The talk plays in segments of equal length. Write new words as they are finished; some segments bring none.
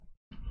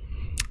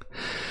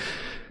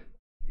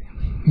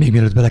Még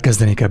mielőtt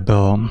belekezdenék ebbe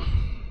a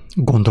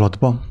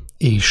gondolatba,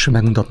 és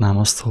megmutatnám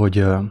azt,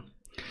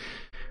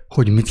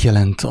 hogy mit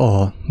jelent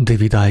a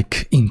David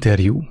Icke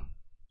interjú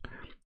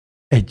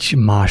egy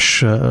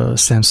más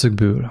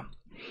szemszögből.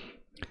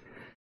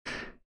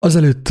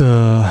 Azelőtt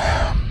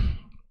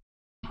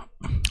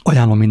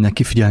ajánlom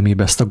mindenki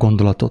figyelmébe ezt a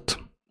gondolatot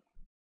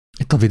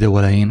itt a videó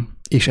elején,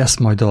 és ezt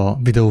majd a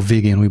videó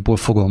végén újból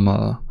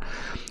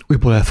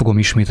el fogom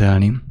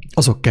ismételni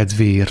azok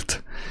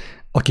kedvéért,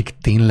 akik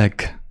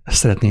tényleg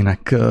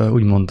szeretnének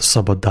úgymond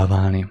szabaddá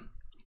válni.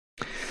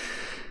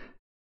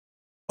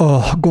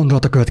 A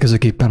gondolat a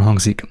következőképpen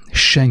hangzik: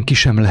 senki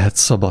sem lehet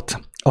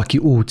szabad, aki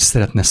úgy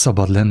szeretne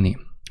szabad lenni,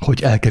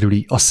 hogy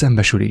elkerüli a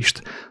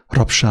szembesülést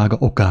rabsága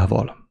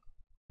okával.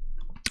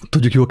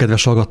 Tudjuk, jó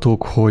kedves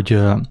hallgatók, hogy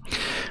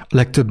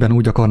legtöbben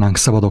úgy akarnánk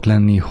szabadok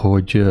lenni,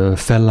 hogy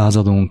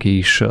fellázadunk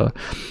és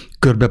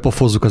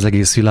körbepofozzuk az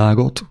egész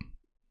világot,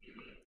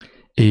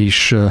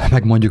 és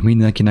megmondjuk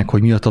mindenkinek,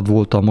 hogy miattad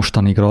voltam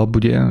mostanig rab,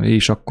 ugye,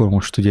 és akkor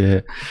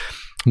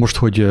most,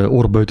 hogy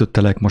orba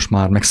ütöttelek, most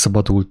már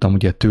megszabadultam,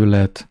 ugye,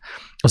 tőled,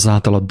 az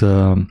általad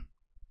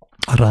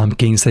rám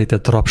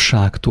kényszerített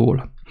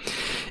rabságtól.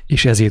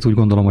 És ezért úgy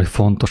gondolom, hogy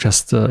fontos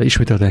ezt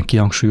ismételten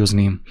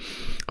kihangsúlyozni,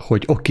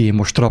 hogy oké,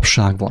 most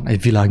rabság van,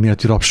 egy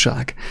világméretű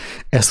rabság.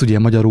 Ezt ugye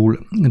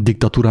magyarul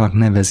diktatúrának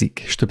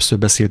nevezik, és többször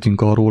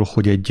beszéltünk arról,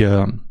 hogy egy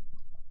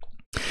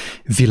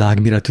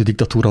világméretű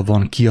diktatúra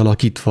van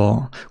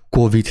kialakítva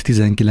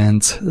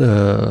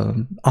COVID-19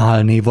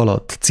 álnév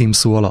alatt,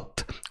 címszó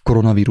alatt,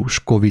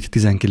 koronavírus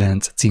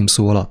COVID-19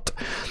 címszó alatt.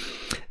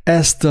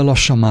 Ezt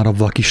lassan már a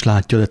vak is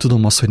látja, de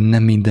tudom azt, hogy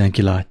nem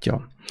mindenki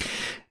látja.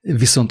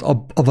 Viszont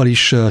avval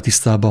is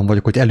tisztában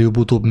vagyok, hogy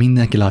előbb-utóbb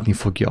mindenki látni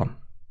fogja,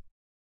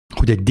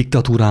 hogy egy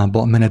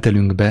diktatúrába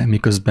menetelünk be,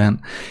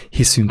 miközben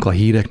hiszünk a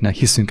híreknek,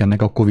 hiszünk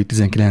ennek a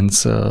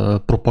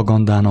COVID-19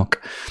 propagandának,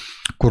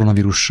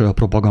 koronavírus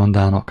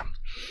propagandának.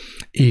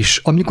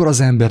 És amikor az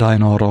ember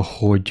rájön arra,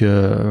 hogy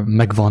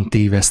meg van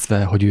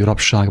tévesztve, hogy ő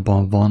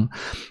rabságban van,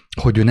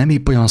 hogy ő nem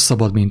épp olyan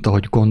szabad, mint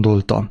ahogy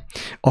gondolta,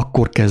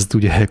 akkor kezd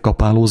ugye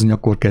kapálózni,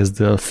 akkor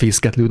kezd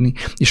fészketlődni,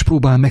 és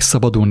próbál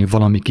megszabadulni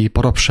valamiképp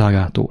a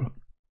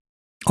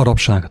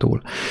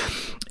rabságtól.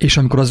 És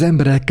amikor az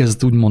ember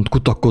elkezd úgymond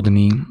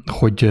kutakodni,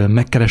 hogy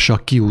megkeresse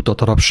a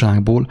kiútat a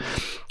rabságból,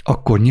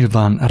 akkor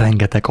nyilván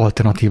rengeteg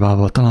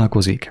alternatívával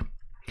találkozik.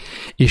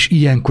 És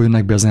ilyenkor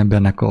jönnek be az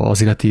embernek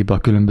az életébe a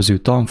különböző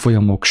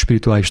tanfolyamok,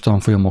 spirituális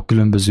tanfolyamok,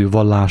 különböző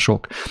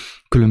vallások,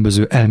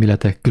 különböző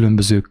elméletek,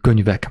 különböző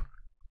könyvek,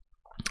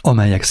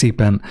 amelyek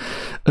szépen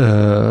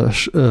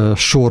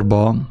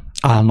sorba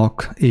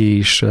állnak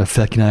és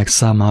felkínálják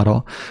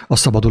számára a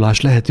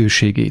szabadulás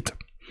lehetőségét.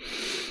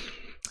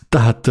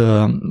 Tehát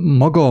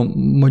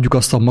mondjuk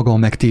azt maga a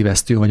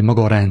megtévesztő, vagy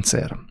maga a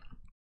rendszer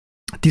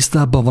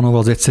tisztában van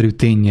az egyszerű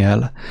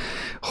ténnyel,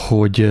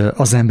 hogy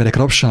az emberek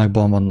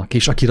rabságban vannak,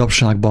 és aki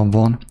rabságban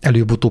van,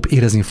 előbb-utóbb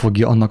érezni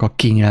fogja annak a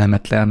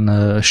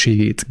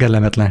kényelmetlenségét,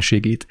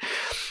 kellemetlenségét,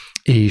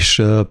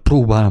 és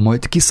próbál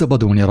majd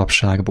kiszabadulni a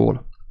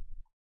rabságból.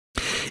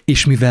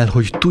 És mivel,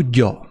 hogy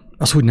tudja,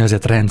 az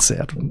úgynevezett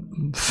rendszer,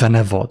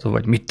 fenevad,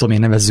 vagy mit tudom én,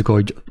 nevezzük,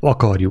 ahogy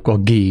akarjuk, a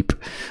gép,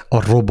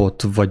 a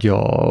robot, vagy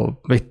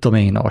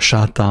a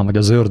sátán, vagy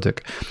az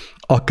ördög,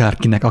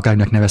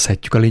 akárkinek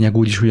nevezhetjük, a lényeg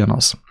úgyis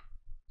ugyanaz.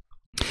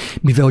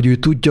 Mivel, hogy ő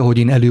tudja, hogy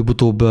én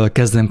előbb-utóbb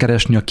kezdem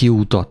keresni a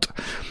kiútat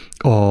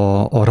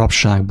a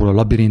rabságból, a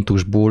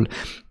labirintusból,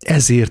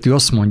 ezért ő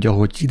azt mondja,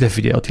 hogy ide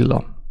figyelj,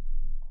 Attila,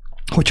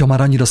 hogyha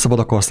már annyira szabad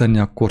akarsz lenni,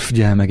 akkor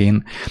figyelj meg,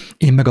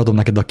 én megadom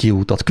neked a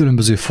kiútat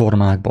különböző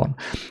formákban.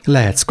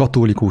 Lehetsz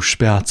katolikus,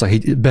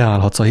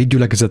 beállhatsz a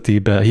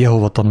hídgyülekezetébe,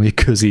 Jehova tanúi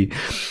közé,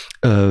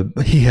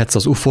 hihetsz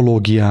az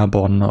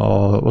ufológiában,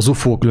 az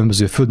UFO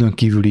különböző földön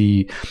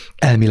kívüli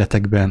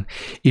elméletekben,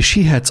 és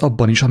hihetsz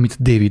abban is,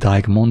 amit David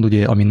Icke mond,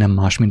 ugye, ami nem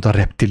más, mint a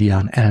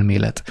reptilián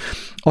elmélet.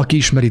 Aki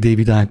ismeri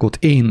David Icke-ot,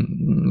 én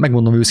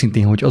megmondom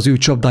őszintén, hogy az ő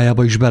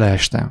csapdájába is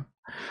beleestem.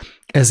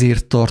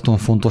 Ezért tartom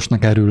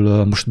fontosnak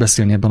erről most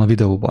beszélni ebben a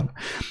videóban.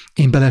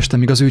 Én beleestem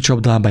még az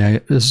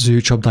ő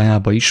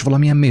csapdájába is,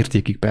 valamilyen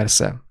mértékig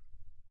persze.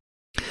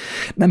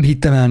 Nem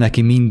hittem el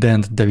neki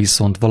mindent, de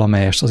viszont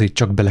valamelyest azért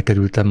csak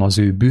belekerültem az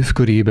ő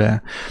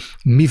bűvkörébe,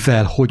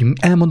 mivel, hogy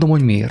elmondom,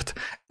 hogy miért.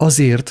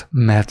 Azért,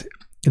 mert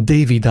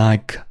David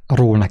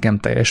Icke-ról nekem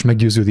teljes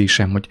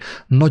meggyőződésem, hogy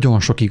nagyon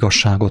sok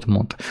igazságot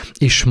mond,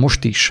 és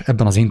most is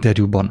ebben az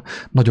interjúban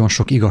nagyon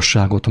sok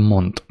igazságot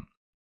mond.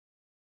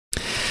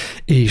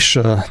 És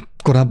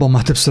korábban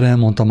már többször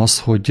elmondtam azt,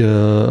 hogy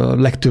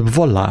legtöbb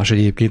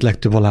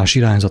vallás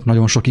irányzat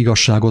nagyon sok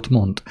igazságot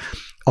mond.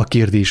 A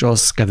kérdés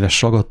az,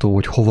 kedves hallgató,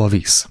 hogy hova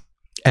visz?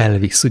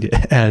 Elvisz, ugye?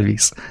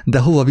 Elvisz. De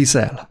hova visz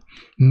el?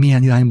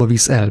 Milyen irányba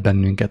visz el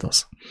bennünket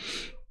az?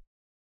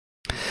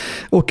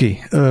 Oké,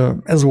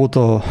 ez volt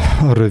a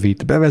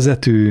rövid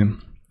bevezető.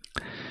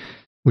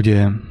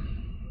 Ugye,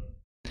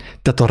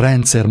 tehát a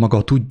rendszer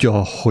maga tudja,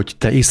 hogy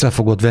te észre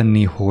fogod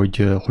venni,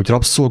 hogy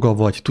rabszolga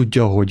vagy,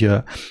 tudja, hogy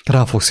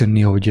rá fogsz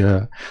jönni,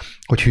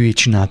 hogy hülyét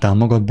csináltál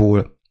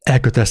magadból,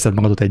 elkötelezted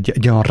magadat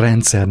egy olyan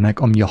rendszernek,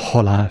 ami a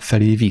halál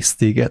felé visz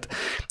téged.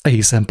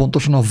 Egészen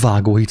pontosan a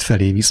vágóhíd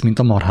felé visz, mint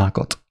a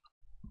marhákat.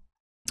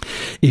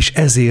 És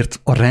ezért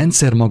a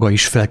rendszer maga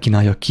is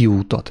felkínálja a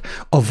kiútat,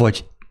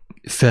 avagy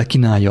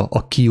felkínálja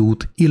a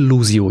kiút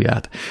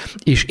illúzióját.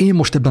 És én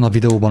most ebben a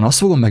videóban azt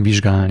fogom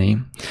megvizsgálni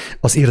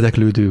az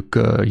érdeklődők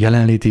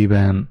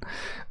jelenlétében,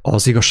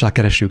 az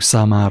igazságkeresők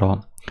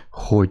számára,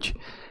 hogy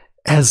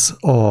ez,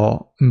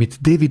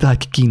 amit David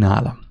Icke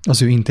kínál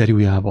az ő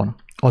interjújában,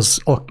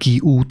 az a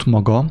kiút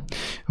maga,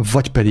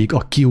 vagy pedig a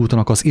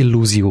kiútnak az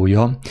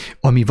illúziója,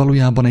 ami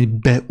valójában egy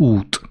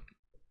beút.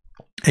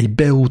 Egy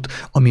beút,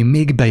 ami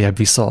még bejebb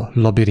visz a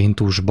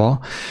labirintusba,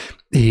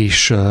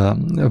 és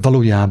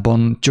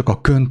valójában csak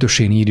a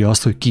köntösén írja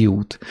azt, hogy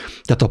kiút.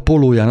 Tehát a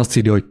pólóján azt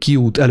írja, hogy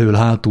kiút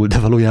elől-hátul, de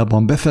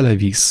valójában befele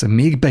visz,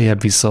 még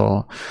bejebb visz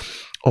a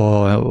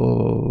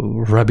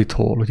rabbit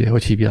hole, ugye,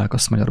 hogy hívják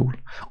azt magyarul,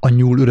 a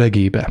nyúl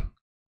üregébe.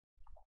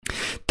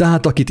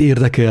 Tehát akit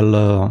érdekel,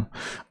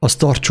 az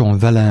tartson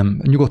velem,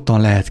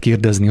 nyugodtan lehet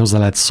kérdezni, hozzá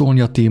lehet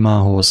szólni a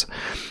témához,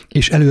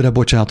 és előre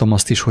bocsátom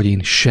azt is, hogy én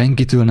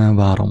senkitől nem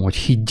várom, hogy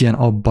higgyen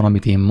abban,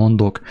 amit én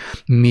mondok.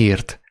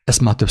 Miért?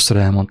 Ezt már többször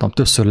elmondtam,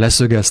 többször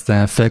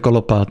leszögeztem,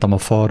 felkalapáltam a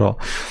falra,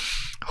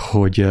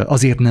 hogy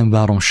azért nem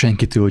várom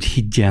senkitől, hogy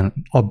higgyen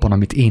abban,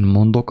 amit én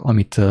mondok,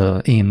 amit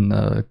én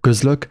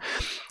közlök,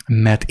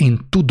 mert én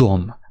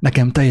tudom,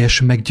 nekem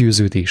teljes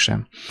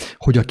meggyőződésem,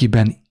 hogy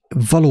akiben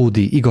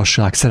valódi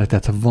igazság,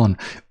 szeretet van,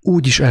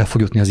 úgy is el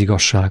fog jutni az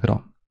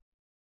igazságra.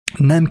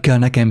 Nem kell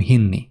nekem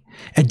hinni.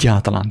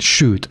 Egyáltalán,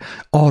 sőt,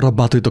 arra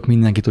bátorítok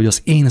mindenkit, hogy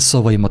az én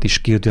szavaimat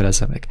is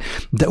kérdőjelezze meg.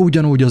 De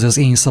ugyanúgy az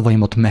én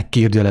szavaimat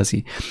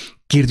megkérdőjelezi.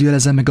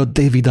 Kérdőjelezze meg a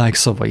David Icke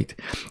szavait.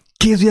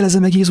 Kérdőjelezze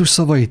meg Jézus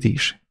szavait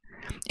is.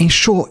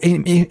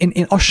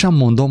 Én azt sem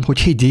mondom, hogy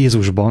higgy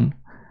Jézusban.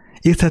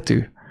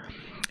 Érthető?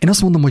 Én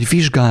azt mondom, hogy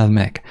vizsgáld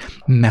meg,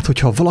 mert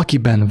hogyha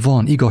valakiben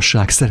van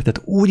igazság,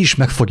 szeretet, úgy is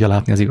meg fogja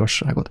látni az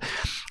igazságot.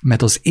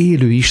 Mert az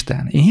élő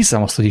Isten, én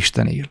hiszem azt, hogy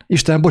Isten él.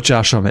 Isten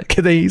bocsássa meg,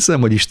 de én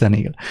hiszem, hogy Isten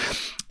él.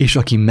 És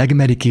aki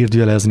megmeri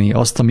kérdőjelezni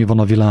azt, ami van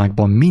a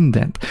világban,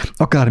 mindent,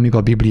 akár még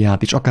a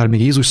Bibliát is, akár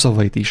még Jézus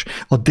szavait is,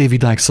 a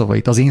David Icke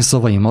szavait, az én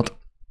szavaimat,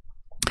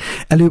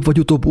 előbb vagy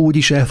utóbb úgy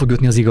is el fog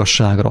jutni az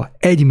igazságra.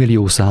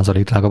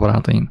 1.000.000%, drága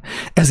barátaim.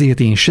 Ezért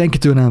én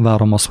senkitől nem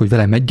várom azt, hogy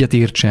velem egyet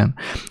értsen,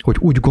 hogy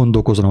úgy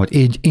gondolkozzon,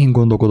 hogy én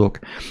gondolkodok.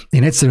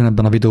 Én egyszerűen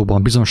ebben a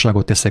videóban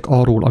bizonságot teszek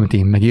arról, amit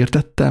én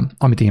megértettem,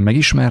 amit én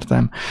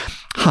megismertem.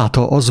 Hát,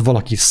 ha az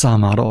valaki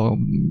számára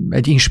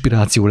egy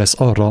inspiráció lesz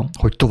arra,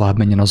 hogy tovább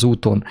menjen az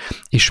úton,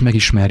 és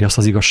megismerje azt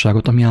az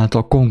igazságot, ami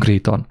által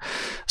konkrétan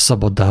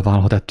szabaddá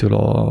válhat ettől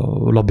a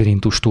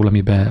labirintustól,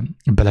 amibe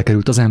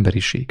belekerült az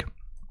emberiség.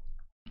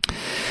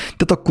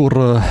 Tehát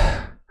akkor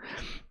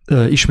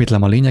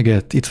ismétlem a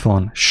lényeget, itt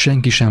van,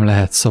 senki sem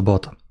lehet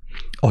szabad,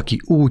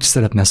 aki úgy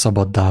szeretne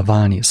szabaddá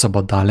válni,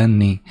 szabaddá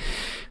lenni,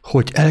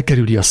 hogy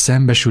elkerüli a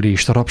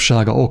szembesülést a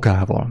rabsága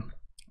okával.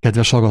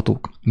 Kedves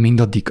hallgatók,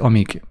 mindaddig,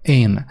 amíg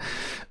én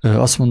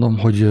azt mondom,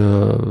 hogy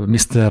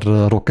Mr.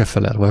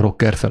 Rockefeller, vagy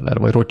Rockefeller,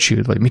 vagy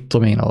Rothschild, vagy mit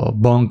tudom én, a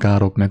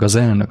bankárok, meg az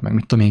elnök, meg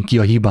mit tudom én, ki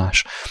a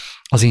hibás,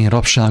 az én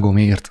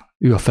rabságomért,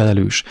 ő a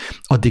felelős,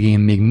 addig én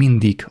még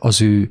mindig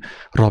az ő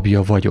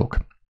rabja vagyok.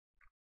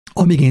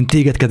 Amíg én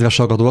téged, kedves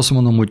hallgató, azt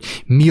mondom, hogy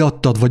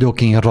miattad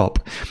vagyok én rab,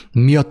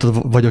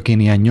 miattad vagyok én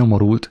ilyen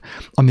nyomorult,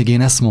 amíg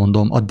én ezt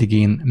mondom, addig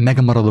én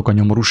megmaradok a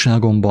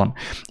nyomorúságomban,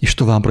 és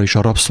továbbra is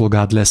a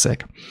rabszolgád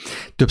leszek.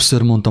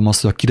 Többször mondtam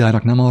azt, hogy a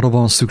királynak nem arra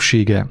van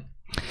szüksége,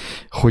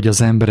 hogy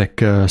az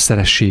emberek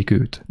szeressék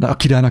őt, de a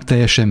királynak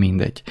teljesen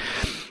mindegy.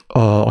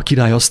 A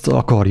király azt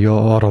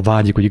akarja, arra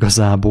vágyik, hogy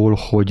igazából,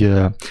 hogy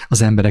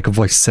az emberek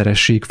vagy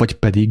szeressék, vagy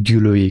pedig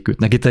gyűlöljék őt.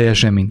 Neki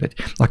teljesen mindegy.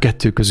 A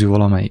kettő közül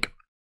valamelyik.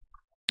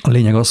 A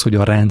lényeg az, hogy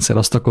a rendszer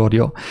azt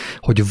akarja,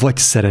 hogy vagy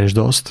szeresd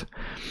azt,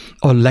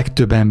 a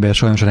legtöbb ember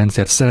sajnos a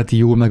rendszert szereti,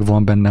 jól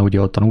megvan benne,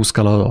 ugye ott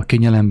tanúszkál a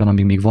kényelemben,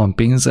 amíg még van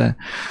pénze,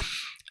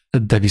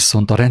 de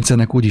viszont a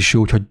rendszernek úgy is jó,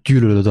 hogyha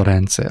gyűlölöd a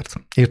rendszert.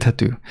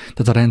 Érthető?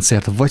 Tehát a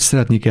rendszert vagy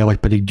szeretni kell, vagy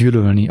pedig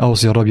gyűlölni, ahhoz,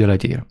 hogy a rabja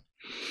legyél.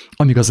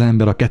 Amíg az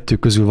ember a kettő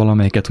közül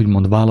valamelyiket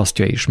úgymond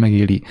választja és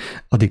megéli,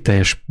 addig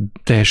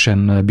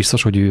teljesen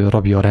biztos, hogy ő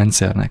rabja a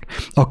rendszernek.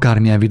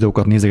 Akármilyen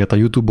videókat nézeget a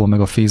YouTube-on, meg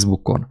a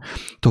Facebookon,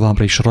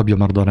 továbbra is rabja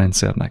marad a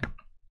rendszernek.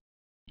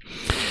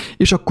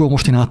 És akkor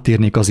most én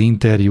áttérnék az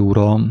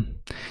interjúra,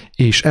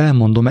 és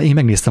elmondom, én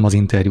megnéztem az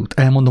interjút,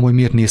 elmondom, hogy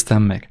miért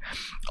néztem meg.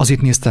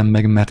 Azért néztem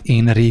meg, mert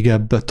én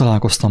régebb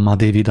találkoztam már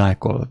David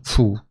Icke-kal.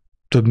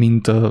 Több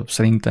mint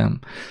szerintem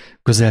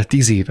közel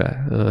 10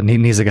 éve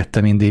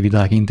nézegettem én David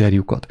Icke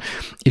interjúkat,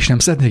 és nem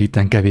szeretnék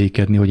itten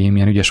kevékedni, hogy én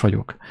milyen ügyes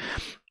vagyok.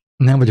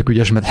 Nem vagyok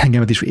ügyes, mert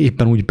engemet is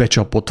éppen úgy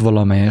becsapott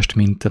valamelyest,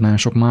 mint nagyon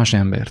sok más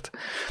embert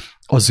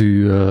az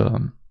ő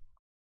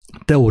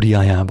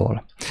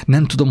teóriájával.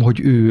 Nem tudom, hogy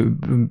ő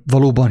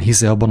valóban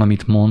hisze abban,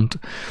 amit mond,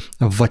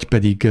 vagy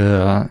pedig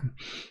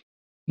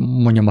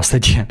mondjam azt,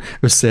 egy ilyen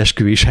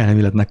összeesküvés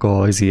elméletnek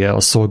a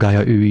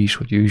szolgálja ő is,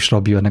 hogy ő is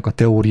rabja ennek a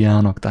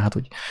teóriának, tehát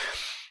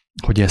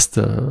hogy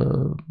ezt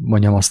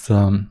mondjam azt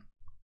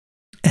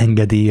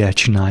engedéllyel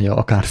csinálja,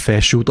 akár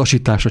felső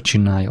utasításra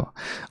csinálja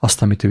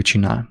azt, amit ő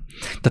csinál.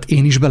 Tehát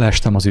én is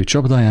beleestem az ő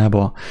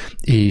csapdájába,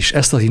 és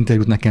ezt az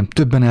interjút nekem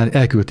többen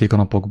elküldték a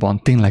napokban.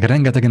 Tényleg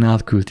rengetegen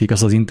átküldték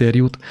ezt az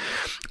interjút.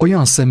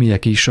 Olyan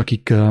személyek is,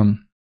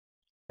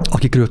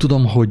 akikről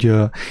tudom, hogy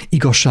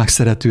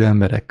igazságszerető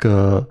emberek,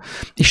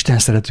 Isten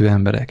szerető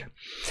emberek.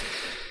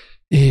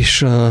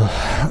 És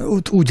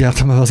úgy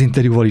jártam el az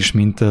interjúval is,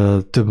 mint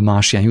több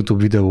más ilyen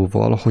YouTube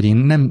videóval, hogy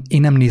én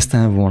nem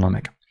néztem volna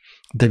meg.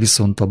 De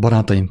viszont a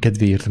barátaim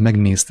kedvéért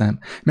megnéztem,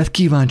 mert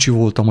kíváncsi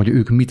voltam, hogy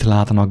ők mit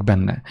látnak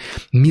benne.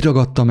 Mi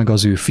ragadta meg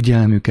az ő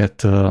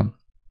figyelmüket,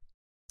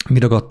 mi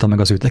ragadta meg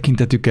az ő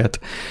tekintetüket,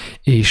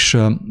 és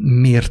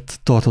miért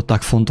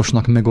tartották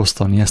fontosnak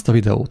megosztani ezt a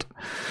videót.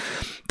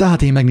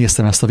 Tehát én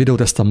megnéztem ezt a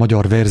videót, ezt a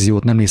magyar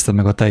verziót, nem néztem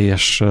meg a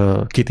teljes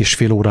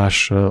 2,5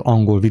 órás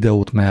angol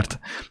videót, mert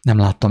nem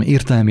láttam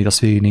értelmét azt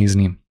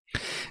végignézni.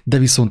 De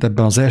viszont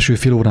ebben az első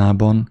fél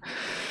órában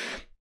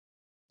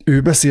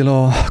ő beszél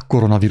a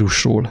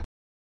koronavírusról.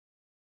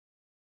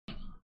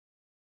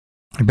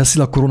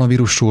 Beszél a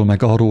koronavírusról,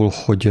 meg arról,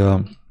 hogy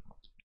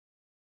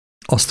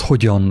azt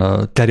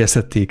hogyan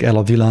terjesztették el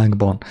a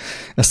világban,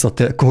 ezt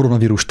a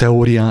koronavírus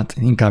teóriát,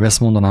 inkább ezt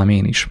mondanám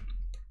én is.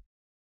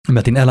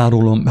 Mert én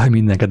elárulom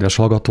minden kedves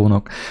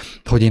hallgatónak,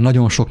 hogy én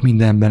nagyon sok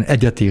mindenben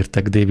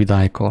egyetértek David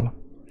Icke-kal.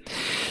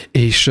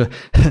 És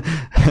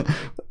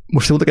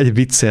most mondok egy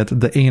viccet,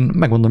 de én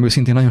megmondom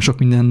őszintén,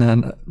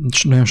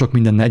 nagyon sok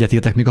mindennel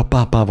egyetértek, még a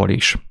pápával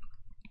is.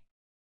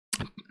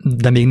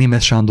 De még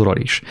Németh Sándorral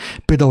is.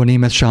 Például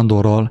Németh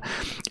Sándorral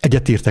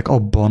egyetértek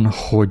abban,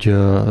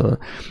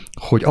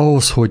 hogy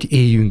ahhoz, hogy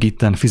éljünk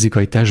itten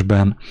fizikai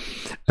testben,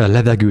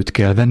 levegőt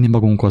kell venni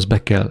magunkhoz,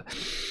 be kell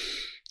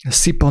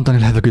szippantani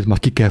levegőt, majd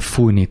ki kell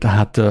fújni,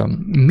 tehát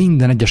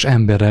minden egyes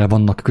emberrel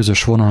vannak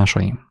közös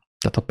vonásaim.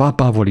 Tehát a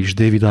pápával is,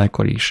 David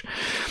Icke-kal is,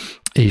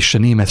 és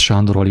Németh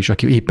Sándorral is,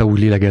 aki éppen úgy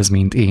lélegez,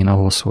 mint én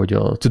ahhoz, hogy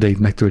a tüdeit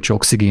megtöltse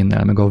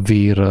oxigénnel, meg a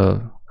vér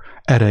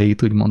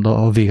erejét, úgymond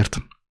a vért.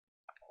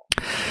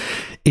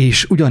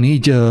 És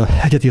ugyanígy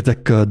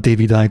egyetértek David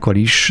Icke-kal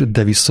is,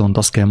 de viszont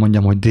azt kell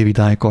mondjam, hogy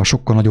David Icke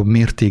sokkal nagyobb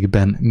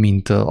mértékben,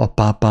 mint a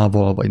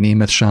pápával, vagy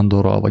Németh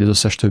Sándorral, vagy az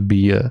összes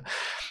többi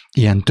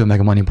ilyen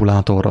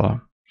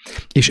tömegmanipulátorral.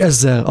 És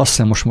ezzel azt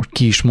hiszem most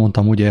ki is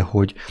mondtam, ugye,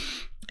 hogy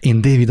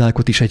én David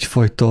Icke-ot is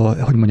egyfajta,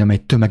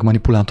 egy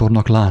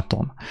tömegmanipulátornak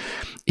látom.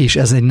 És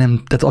ez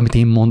tehát amit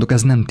én mondok,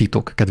 ez nem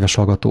titok, kedves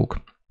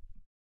hallgatók.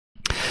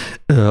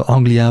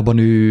 Angliában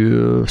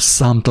ő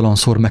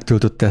számtalanszor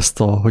megtöltötte ezt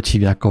a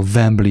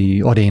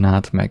Wembley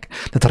arénát meg.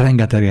 Tehát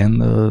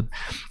rengetegen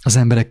az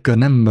emberek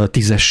nem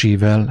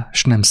 10-esével,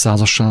 és nem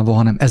 100-asával,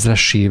 hanem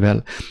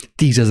 1000-esével,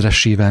 10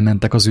 000-esével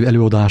mentek az ő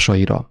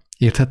előadásaira.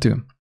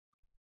 Érthető?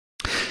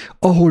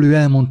 Ahol ő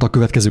elmondta a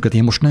következőket,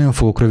 én most nagyon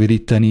fogok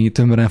rövidíteni,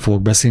 tömören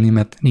fogok beszélni,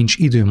 mert nincs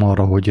időm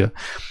arra, hogy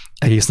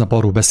egész nap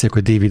arról beszéljek,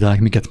 hogy David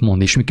Icke miket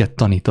mond és miket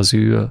tanít az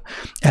ő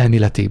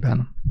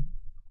elméletében.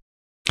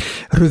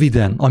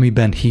 Röviden,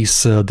 amiben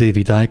hisz David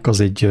Icke, az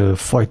egy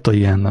fajta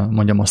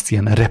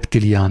ilyen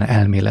reptilián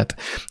elmélet.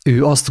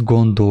 Ő azt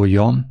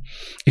gondolja,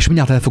 és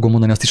mindjárt el fogom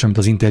mondani azt is, amit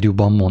az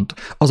interjúban mond,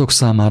 azok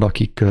számára,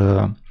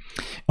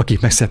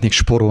 akik meg szeretnék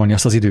sporolni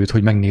azt az időt,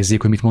 hogy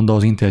megnézzék, hogy mit mond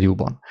az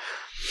interjúban.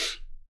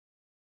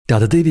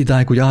 Tehát a David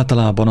Icke úgy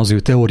általában az ő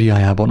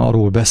teóriájában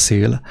arról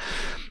beszél,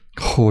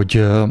 hogy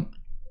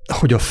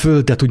a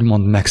Földet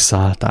úgymond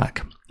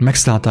megszállták.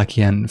 Megszállták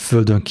ilyen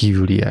földön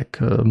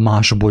kívüliek,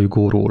 más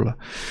bolygóról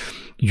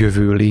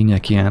jövő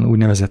lények, ilyen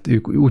úgynevezett,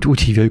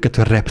 úgy hívja őket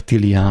a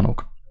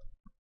reptiliánok.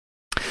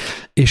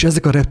 És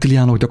ezek a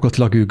reptiliánok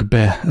gyakorlatilag ők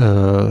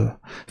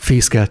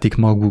befészkelték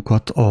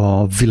magukat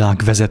a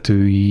világ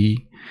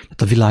vezetői,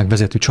 tehát a világ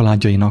vezető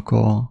családjainak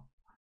a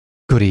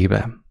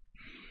körébe.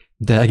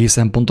 De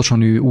egészen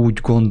pontosan ő úgy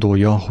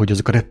gondolja, hogy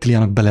ezek a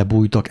reptiliánok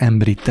belebújtak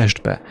emberi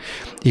testbe.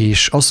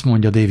 És azt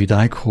mondja David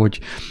Icke, hogy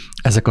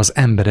ezek az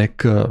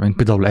emberek, mint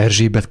például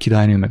Erzsébet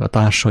királynő, meg a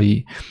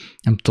társai,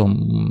 nem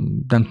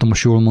tudom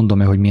most jól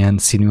mondom-e, hogy milyen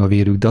színű a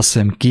vérük, de azt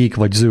hiszem kék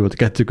vagy zöld,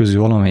 kettő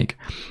közül valamelyik.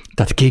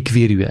 Tehát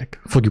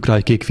kékvérűek, fogjuk rá,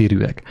 hogy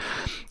kékvérűek.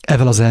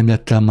 Ezzel az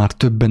elmélettel már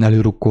többen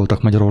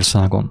előrukkoltak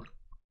Magyarországon.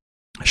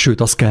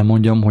 Sőt, azt kell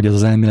mondjam, hogy ez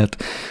az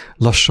elmélet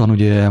lassan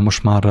ugye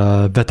most már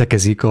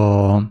vetekezik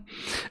a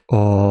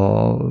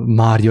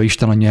Mária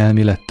Istenanyja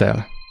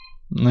elmélettel.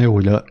 Na jó,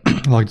 hogy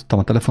lehagyottam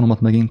a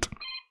telefonomat megint.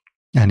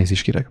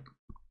 Elnézést kérek.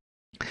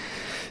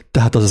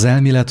 Tehát az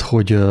elmélet,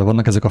 hogy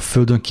vannak ezek a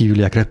földön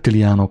kívüliek,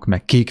 reptiliánok,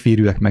 meg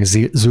kékvérűek, meg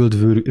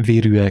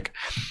zöldvérűek,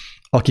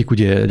 akik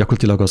ugye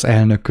gyakorlatilag az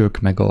elnökök,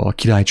 meg a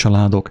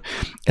királycsaládok,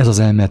 ez az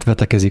elmélet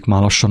vetekezik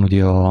már lassan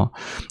ugye a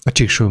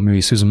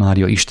Csíksőműi Szűz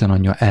Mária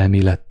Istenanyja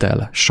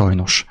elmélettel,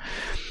 sajnos.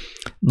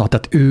 Na,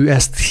 tehát ő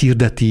ezt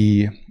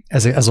hirdeti,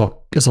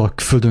 ez a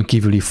földön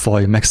kívüli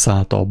faj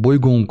megszállta a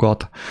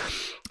bolygónkat,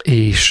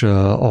 és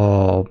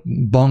a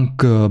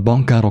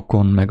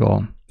bankárokon, meg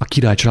a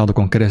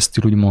királycsaládokon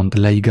keresztül úgymond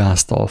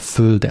leigázta a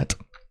földet.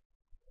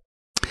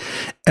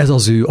 Ez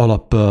az ő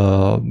alap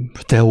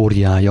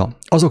teóriája.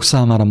 Azok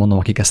számára mondom,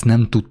 akik ezt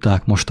nem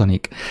tudták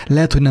mostanig.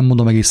 Lehet, hogy nem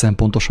mondom egészen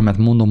pontosan, mert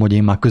mondom, hogy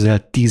én már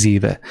közel 10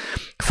 éve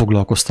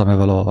foglalkoztam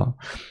ezzel a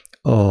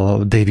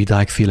David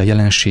Icke-féle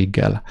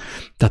jelenséggel.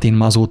 Tehát én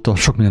már azóta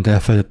sok mindent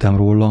elfelejtettem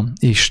róla,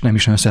 és nem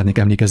is nagyon szeretnék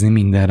emlékezni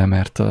mindenre,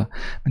 mert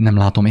nem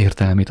látom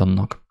értelmét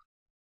annak.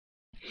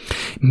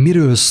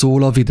 Miről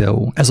szól a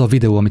videó? Ez a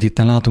videó, amit itt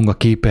látunk a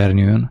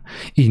képernyőn,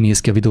 így néz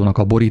ki a videónak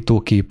a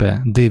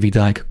borítóképe, David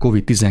Icke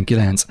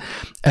COVID-19,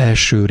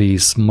 első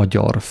rész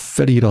magyar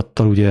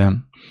felirattal, ugye,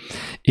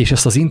 és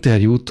ezt az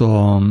interjút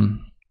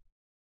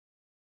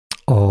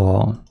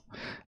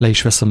le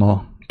is veszem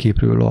a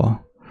képről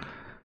a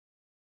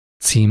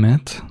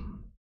címet.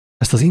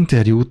 Ezt az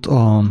interjút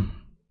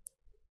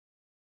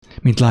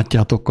mint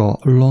látjátok, a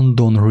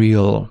London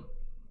Real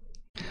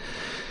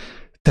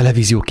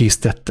televízió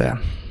készítette.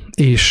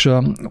 És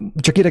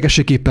csak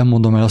érdekességképpen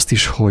mondom el azt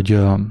is, hogy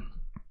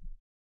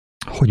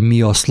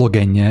mi a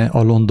szlogenje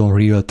a London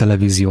Real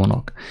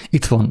televíziónak.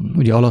 Itt van,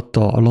 ugye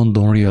alatta, a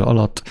London Real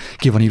alatt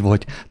ki van írva,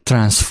 hogy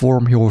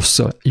Transform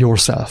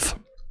yourself.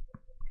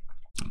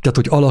 Tehát,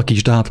 hogy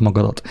alakítsd át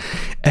magadat.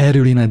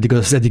 Erről én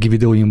az eddigi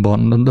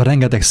videóimban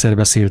rengetegszer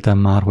beszéltem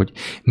már, hogy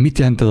mit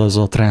jelent az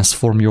a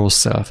transform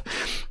yourself.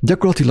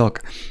 Gyakorlatilag,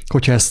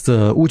 hogyha ezt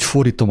úgy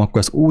fordítom, akkor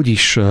ezt úgy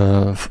is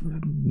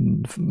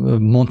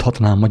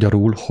mondhatnám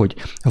magyarul, hogy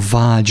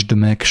váltsd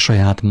meg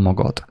saját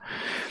magad.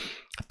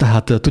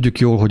 Tehát tudjuk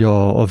jól, hogy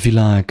a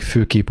világ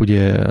főképp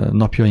ugye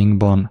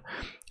napjainkban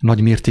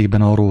nagy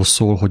mértékben arról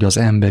szól, hogy az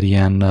ember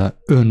ilyen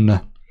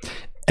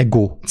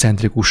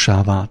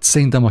egocentrikussá vált.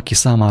 Szerintem, aki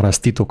számára ez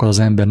titok, az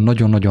ember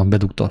nagyon-nagyon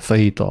bedugta a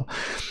fejét a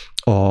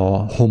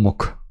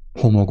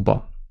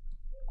homokba.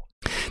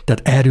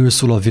 Tehát erről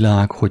szól a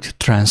világ, hogy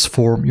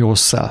transform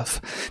yourself.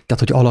 Tehát,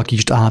 hogy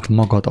alakítsd át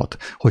magadat,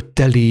 hogy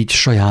te légy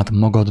saját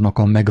magadnak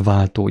a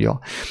megváltója.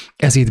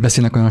 Ezért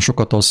beszélnek olyan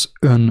sokat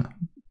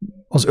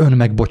az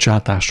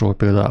önmegbocsátásról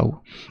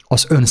például,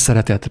 az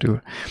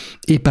önszeretetről.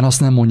 Éppen azt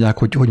nem mondják,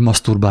 hogy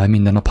maszturbálj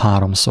minden nap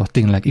 3-szor.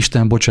 Tényleg,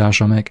 Isten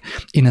bocsássa meg.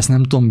 Én ezt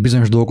nem tudom,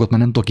 bizonyos dolgot,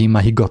 mert nem tudok én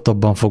már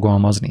higgadtabban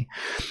fogalmazni.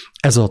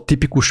 Ez a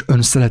tipikus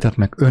önszeretet,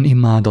 meg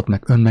önimádat,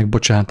 meg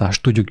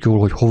önmegbocsátás, tudjuk jól,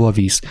 hogy hova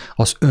visz,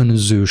 az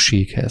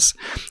önzőséghez.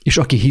 És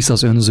aki hisz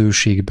az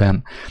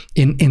önzőségben,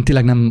 én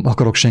tényleg nem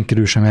akarok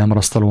senkiről sem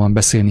elmarasztalóan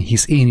beszélni,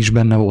 hisz én is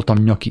benne voltam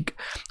nyakig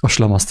a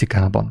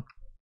slamasztikában.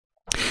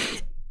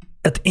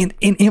 Hát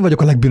én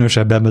vagyok a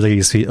legbűnösebb ember az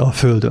egész a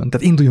földön.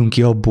 Tehát induljunk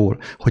ki abból,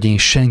 hogy én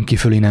senki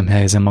fölé nem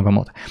helyezem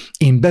magamat.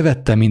 Én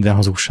bevettem minden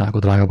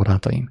hazugságot, drága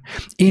barátaim.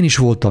 Én is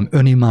voltam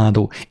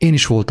önimádó, én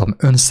is voltam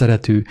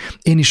önszerető,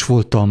 én is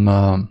voltam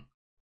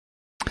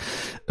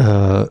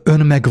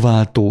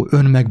önmegváltó,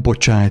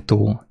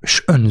 önmegbocsájtó,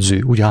 és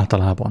önző úgy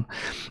általában.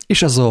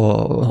 És ez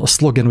a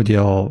szlogen, ugye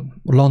a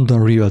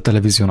London Real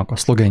televíziónak a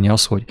szlogenje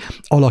az, hogy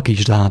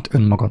alakítsd át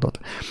önmagadat.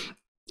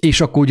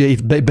 És akkor ugye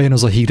itt bejön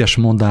az a híres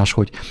mondás,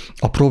 hogy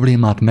a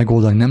problémát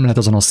megoldani nem lehet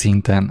azon a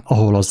szinten,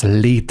 ahol az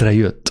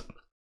létrejött.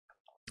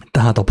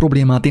 Tehát a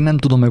problémát én nem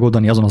tudom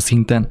megoldani azon a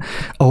szinten,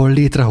 ahol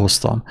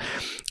létrehoztam.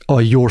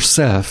 A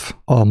yourself,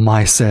 a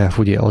myself,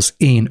 ugye az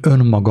én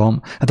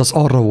önmagam, hát az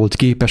arra volt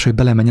képes, hogy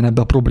belemenjen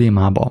ebbe a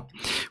problémába,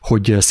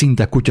 hogy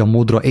szinte kutya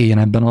módra éljen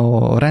ebben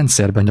a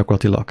rendszerben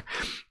gyakorlatilag.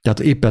 Tehát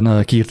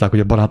éppen kiírták, hogy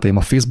a barátaim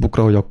a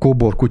Facebookra, hogy a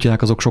kóbor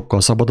kutyák azok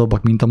sokkal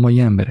szabadabbak, mint a mai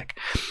emberek.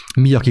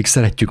 Mi, akik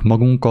szeretjük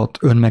magunkat,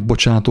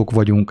 önmegbocsátók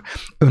vagyunk,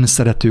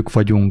 önszeretők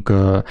vagyunk,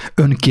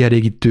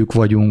 önkielégítők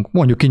vagyunk,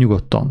 mondjuk ki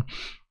nyugodtan.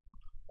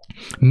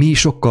 Mi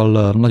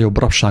sokkal nagyobb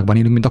rabságban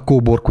élünk, mint a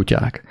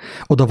kóborkutyák.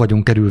 Oda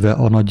vagyunk kerülve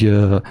a nagy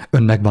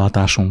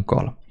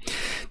önmegváltásunkkal.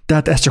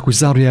 Tehát ezt csak úgy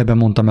zárójelben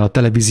mondtam el a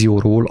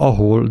televízióról,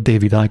 ahol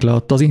David Icke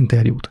leadta az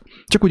interjút.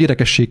 Csak úgy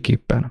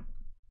érdekességképpen.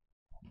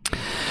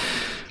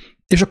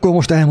 És akkor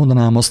most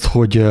elmondanám azt,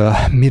 hogy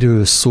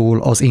miről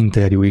szól az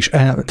interjú is.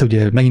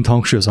 Ugye megint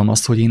hangsúlyozom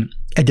azt, hogy én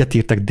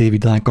egyetértek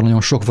David Icke-kal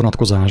nagyon sok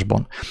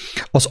vonatkozásban.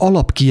 Az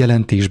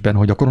alapkijelentésben,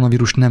 hogy a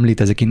koronavírus nem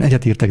létezik, én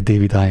egyetértek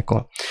David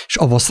Icke-kal. És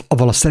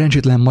avval a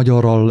szerencsétlen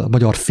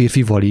magyar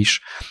férfival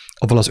is,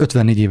 avval az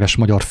 54 éves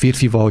magyar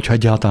férfival, hogyha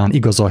egyáltalán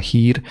igaz a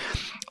hír,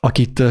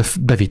 akit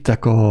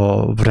bevittek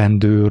a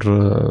rendőr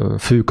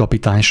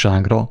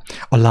főkapitányságra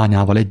a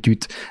lányával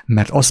együtt,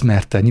 mert azt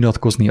merte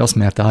nyilatkozni, azt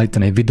merte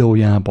állítani egy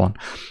videójában,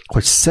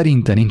 hogy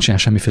szerinte nincsen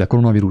semmiféle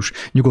koronavírus,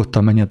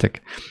 nyugodtan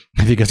menjetek,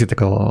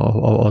 végezzétek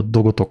a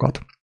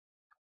dolgotokat.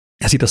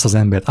 Ezt az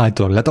embert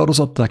állítólag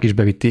letartóztatták, és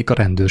bevitték a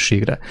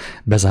rendőrségre.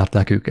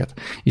 Bezárták őket.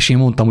 És én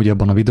mondtam ugye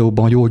abban a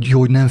videóban, hogy jó,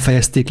 hogy nem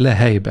fejezték le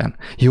helyben.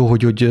 Jó,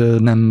 hogy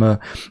nem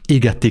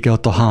égették el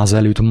ott a ház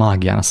előtt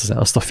mágián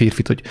azt a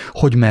férfit,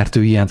 hogy mert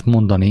ő ilyent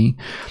mondani,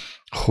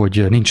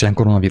 hogy nincsen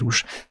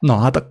koronavírus. Na,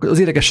 hát az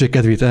érdekesség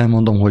kedvéért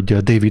elmondom, hogy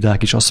David Icke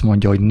is azt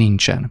mondja, hogy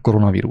nincsen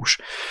koronavírus.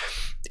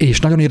 És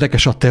nagyon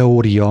érdekes a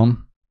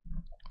teória,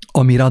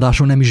 ami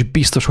ráadásul nem is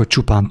biztos, hogy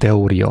csupán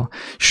teória,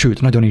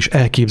 sőt, nagyon is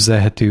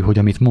elképzelhető, hogy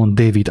amit mond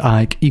David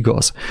Icke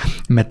igaz,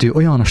 mert ő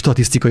olyan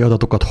statisztikai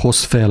adatokat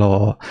hoz fel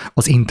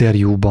az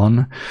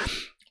interjúban,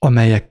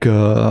 amelyek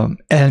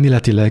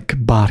elméletileg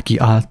bárki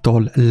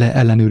által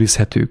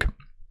leellenőrizhetők.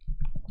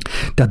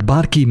 Tehát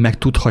bárki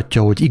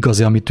megtudhatja, hogy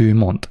igaz-e, amit ő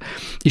mond.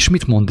 És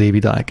mit mond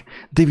David Icke?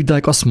 David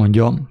Icke azt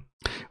mondja,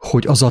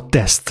 hogy az a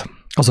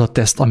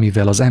teszt,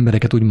 amivel az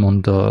embereket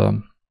úgymond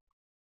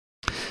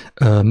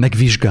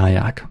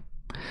megvizsgálják,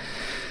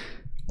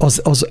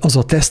 az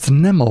a teszt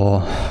nem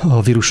a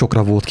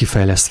vírusokra volt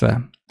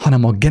kifejlesztve,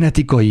 hanem a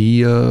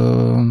genetikai,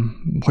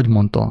 hogy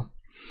mondta,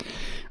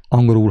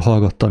 angolul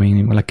hallgattam,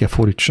 én le kell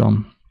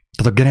fordítsam,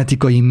 tehát a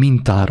genetikai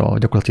mintára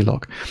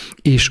gyakorlatilag.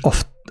 És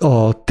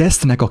a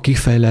tesztnek a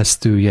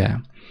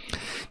kifejlesztője,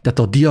 tehát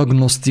a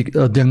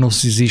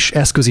diagnosztizis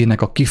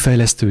eszközének a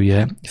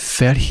kifejlesztője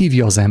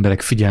felhívja az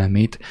emberek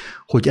figyelmét,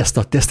 hogy ezt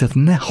a tesztet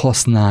ne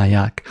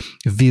használják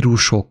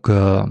vírusok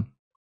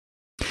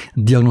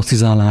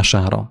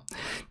diagnosztizálására.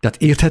 Tehát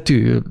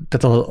érthető?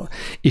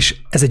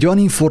 És ez egy olyan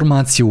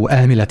információ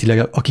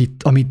elméletileg,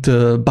 amit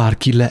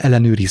bárki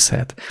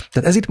ellenőrizhet.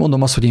 Tehát ezért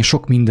mondom azt, hogy én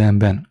sok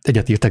mindenben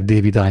egyetértek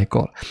David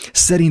Icke-kal.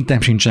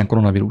 Szerintem sincsen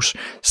koronavírus.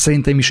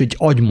 Szerintem is egy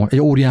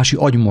óriási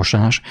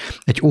agymosás,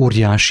 egy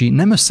óriási,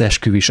 nem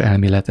összeesküvés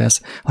elmélet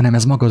ez, hanem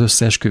ez maga az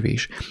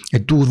összeesküvés.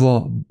 Egy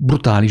durva,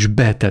 brutális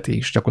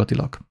betetés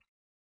gyakorlatilag,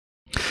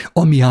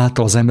 ami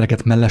által az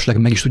embereket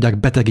mellesleg meg is tudják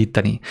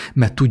betegíteni,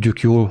 mert tudjuk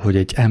jól, hogy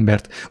egy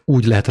embert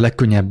úgy lehet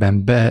legkönnyebben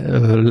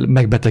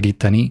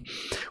megbetegíteni,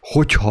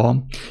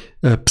 hogyha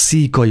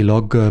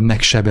pszichikailag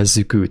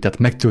megsebezzük őt, tehát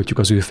megtöltjük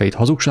az ő fejét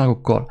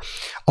hazugságokkal,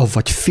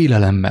 avagy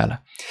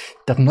félelemmel.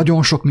 Tehát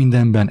nagyon sok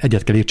mindenben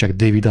egyet kell értsek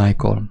David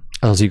Icke-kal,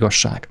 ez az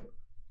igazság.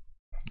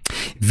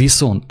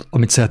 Viszont,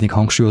 amit szeretnék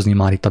hangsúlyozni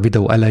már itt a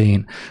videó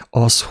elején,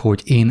 az,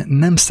 hogy én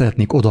nem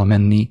szeretnék oda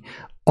menni,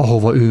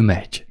 ahova ő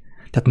megy.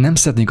 Tehát nem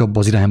szeretnék abba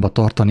az irányba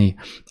tartani,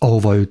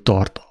 ahova ő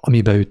tart,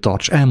 amiben ő tart,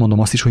 és elmondom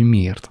azt is, hogy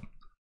miért.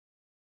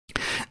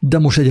 De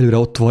most egyelőre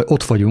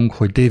ott vagyunk,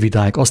 hogy David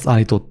Icke azt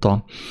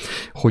állította,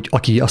 hogy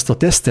aki azt a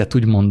tesztet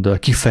úgymond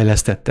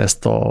kifejlesztette,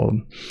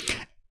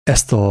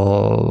 ezt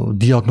a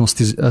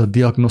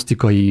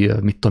diagnosztikai,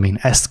 mit tudom én,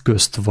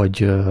 eszközt,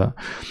 vagy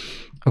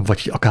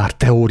akár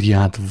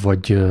teóriát,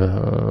 vagy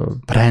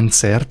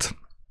rendszert,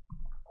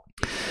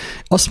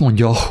 azt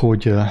mondja,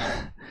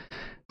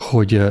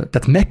 hogy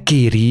tehát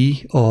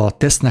megkéri a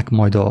tesznek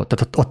majd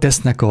tehát a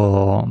tesznek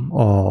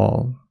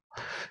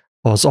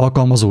az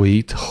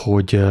alkalmazóit,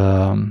 hogy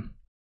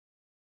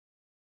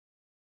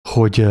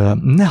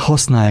ne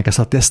használják ezt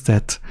a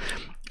tesztet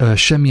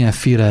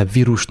semmilyenféle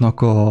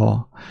vírusnak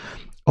a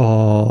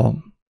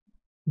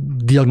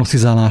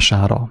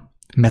diagnosztizálására,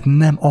 mert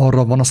nem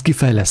arra van az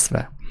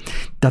kifejlesztve.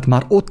 Tehát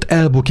már ott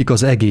elbukik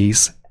az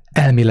egész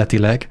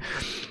elméletileg,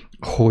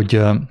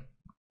 hogy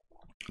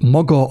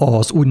maga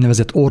az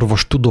úgynevezett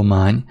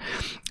orvostudomány,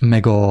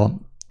 meg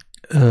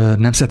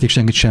nem szeretnék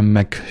senkit sem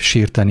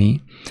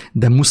megsérteni,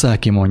 de muszáj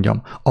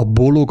kimondjam, a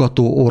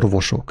bólogató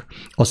orvosok,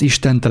 az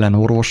istentelen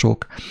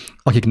orvosok,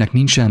 akiknek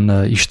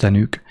nincsen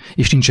istenük,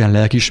 és nincsen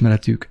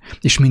lelkiismeretük,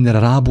 és mindenre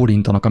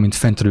rábólintanak, amint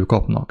fentről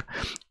kapnak.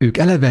 Ők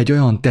eleve egy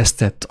olyan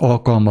tesztet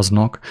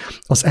alkalmaznak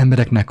az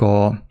embereknek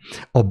a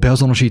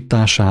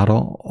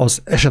beazonosítására,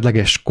 az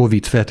esetleges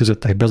COVID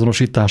fertőzöttek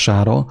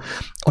beazonosítására,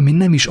 ami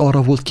nem is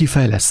arra volt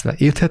kifejlesztve.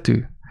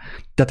 Érthető?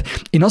 Tehát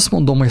én azt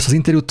mondom, hogy ezt az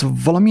interjút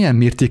valamilyen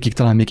mértékig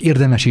talán még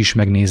érdemes is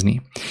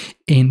megnézni.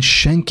 Én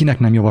senkinek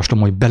nem javaslom,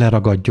 hogy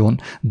beleragadjon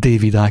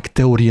David Icke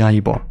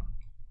teóriáiba.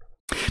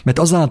 Mert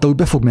azáltal úgy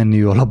be fog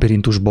menni a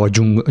labirintusba, a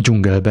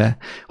dzsungelbe,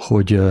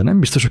 hogy nem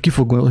biztos, hogy ki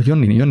fog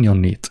jönni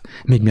onnét,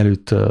 még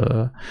mielőtt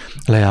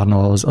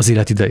lejárna az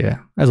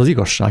életideje. Ez az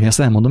igazság, én ezt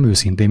elmondom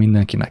őszintén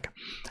mindenkinek.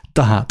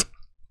 Tehát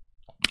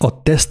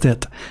a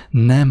tesztet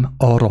nem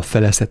arra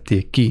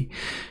fejlesztették ki,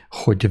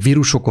 hogy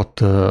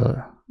vírusokat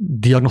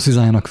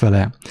diagnosztizáljanak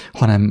vele,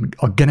 hanem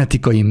a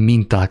genetikai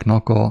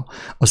mintáknak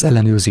az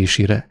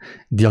ellenőrzésére,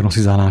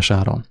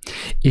 diagnosztizálására.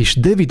 És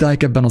David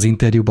Icke ebben az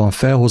interjúban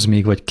felhoz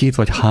még vagy 2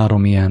 vagy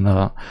 3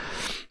 ilyen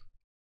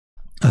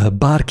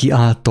bárki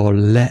által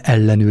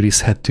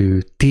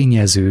leellenőrizhető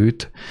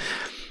tényezőt,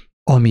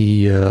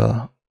 ami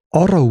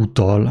arra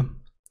utal,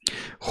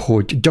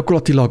 hogy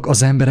gyakorlatilag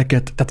az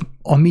embereket, tehát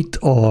amit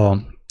a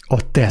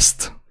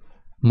teszt,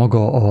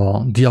 maga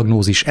a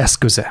diagnózis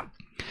eszköze,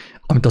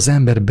 amit az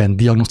emberben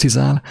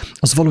diagnosztizál,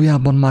 az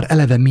valójában már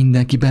eleve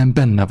mindenkiben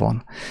benne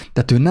van.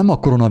 Tehát ő nem a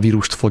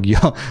koronavírust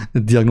fogja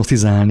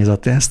diagnosztizálni, ez a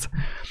teszt,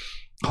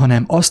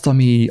 hanem azt,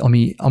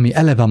 ami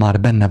eleve már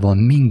benne van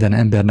minden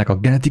embernek a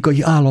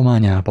genetikai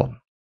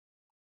állományában.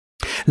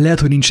 Lehet,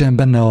 hogy nincsen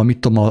benne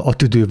a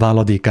tüdő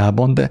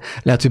váladékában, de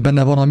lehet, hogy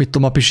benne van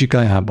a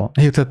pisikájában,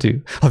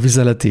 érthető? A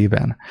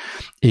vizeletében.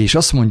 És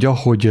azt mondja,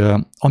 hogy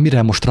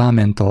amire most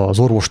ráment az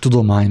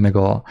orvostudomány, meg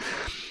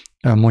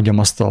mondjam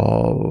azt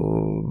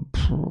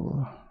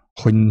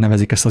hogy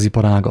nevezik ezt az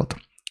iparágat,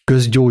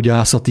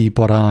 közgyógyászati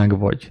iparág,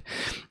 vagy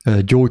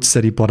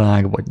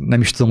gyógyszeriparág, vagy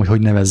nem is tudom,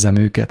 hogy nevezzem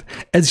őket.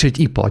 Ez is egy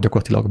ipar,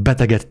 gyakorlatilag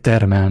beteget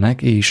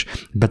termelnek, és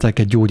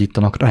beteget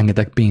gyógyítanak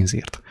rengeteg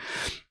pénzért.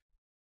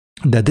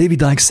 De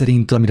David Icke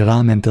szerint, amire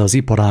rámente az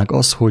iparág,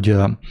 az,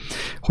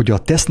 hogy a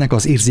tesznek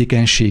az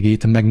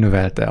érzékenységét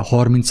megnövelte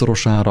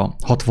 30-szorosára,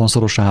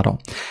 60-szorosára.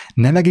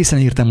 Nem egészen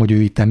értem, hogy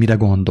ő itt mire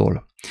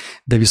gondol.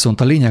 De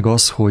viszont a lényeg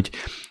az, hogy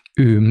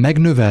ő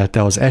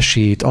megnövelte az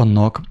esélyét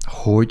annak,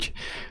 hogy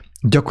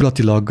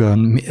gyakorlatilag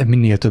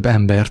minél több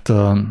embert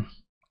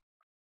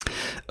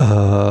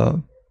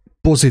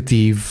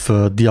pozitív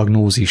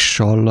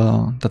diagnózissal,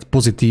 tehát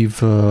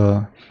pozitív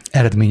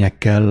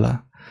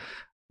eredményekkel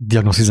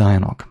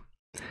diagnosztizáljanak.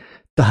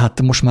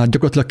 Tehát most már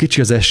gyakorlatilag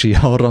kicsi az esély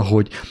arra,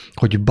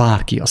 hogy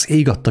bárki, az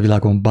ég adta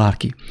világon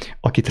bárki,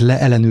 akit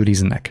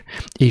leellenőriznek,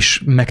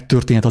 és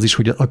megtörténhet az is,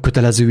 hogy a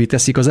kötelezővé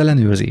teszik az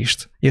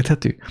ellenőrzést.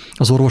 Érthető?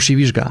 Az orvosi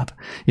vizsgát.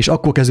 És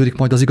akkor kezdődik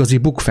majd az igazi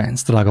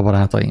bukfenc, drága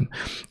barátaim,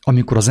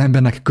 amikor az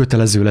embernek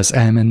kötelező lesz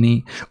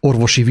elmenni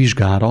orvosi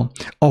vizsgára,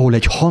 ahol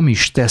egy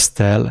hamis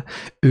teszttel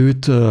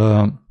őt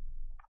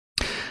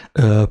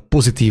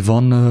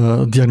pozitívan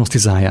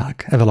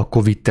diagnosztizálják ezzel a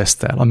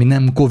COVID-teszttel, ami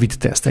nem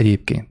COVID-teszt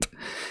egyébként.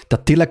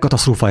 Tehát tényleg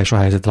katasztrofális a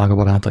helyzet, drága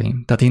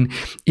barátaim. Tehát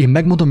én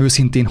megmondom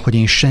őszintén, hogy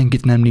én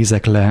senkit nem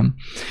nézek le,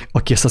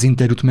 aki ezt az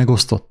interjút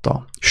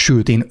megosztotta.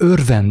 Sőt, én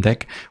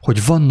örvendek,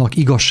 hogy vannak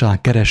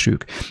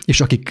igazságkeresők,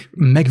 és akik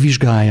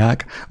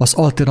megvizsgálják az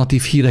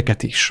alternatív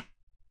híreket is.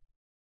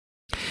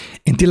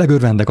 Én tényleg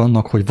örvendek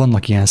annak, hogy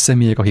vannak ilyen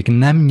személyek, akik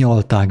nem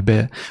nyalták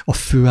be a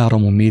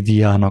főáramú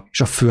médiának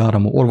és a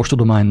főáramú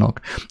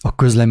orvostudománynak a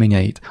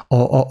közleményeit,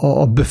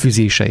 a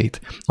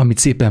böfűzéseit, amit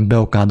szépen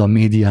beokád a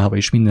médiába,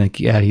 és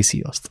mindenki elhiszi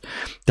azt.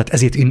 Tehát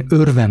ezért én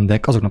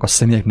örvendek azoknak a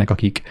személyeknek,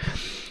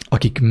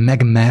 akik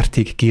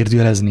megmerték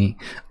kérdőjelezni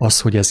az,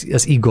 hogy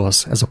ez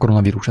igaz, ez a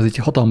koronavírus, ez egy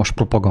hatalmas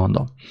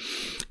propaganda.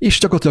 És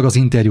gyakorlatilag az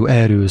interjú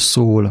erről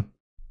szól,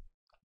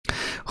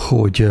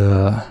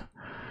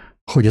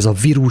 hogy ez a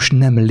vírus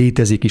nem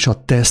létezik, és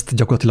a teszt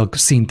gyakorlatilag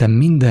szinte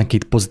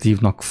mindenkit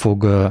pozitívnak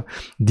fog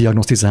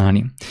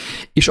diagnosztizálni.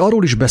 És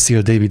arról is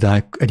beszél David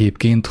Icke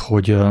egyébként,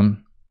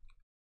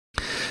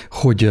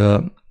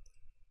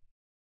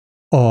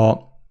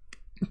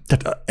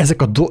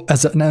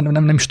 tehát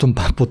nem is tudom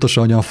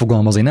pontosan hogyan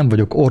fogalmazni, nem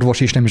vagyok orvos,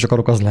 és nem is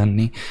akarok az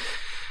lenni,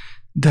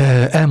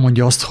 de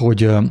elmondja azt,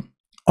 hogy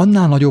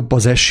annál nagyobb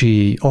az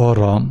esély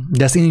arra,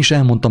 de ezt én is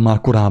elmondtam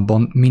már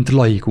korábban, mint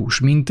laikus,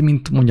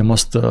 mint mondjam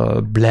azt,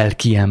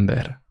 lelki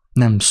ember.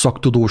 Nem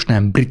szaktudós,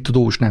 nem brit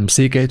tudós, nem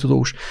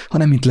székelytudós,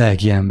 hanem mint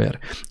lelki ember.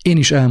 Én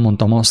is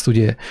elmondtam azt,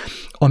 ugye,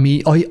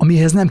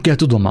 amihez nem kell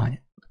tudomány,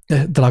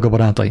 drága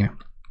barátaim.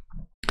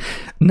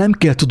 Nem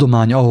kell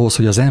tudomány ahhoz,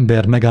 hogy az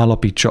ember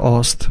megállapítsa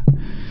azt,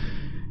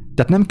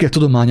 tehát nem kell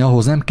tudomány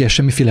ahhoz, nem kell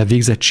semmiféle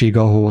végzettség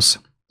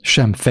ahhoz,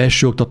 sem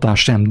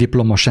felsőoktatás, sem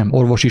diploma, sem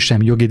orvosi,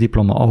 sem jogi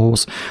diploma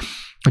ahhoz,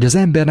 hogy az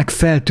embernek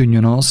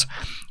feltűnjön az,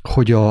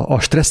 hogy a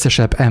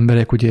stresszesebb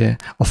emberek, ugye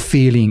a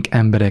félénk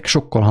emberek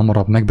sokkal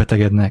hamarabb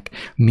megbetegednek,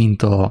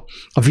 mint a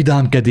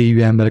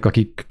vidámkedélyű emberek,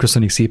 akik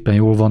köszönik szépen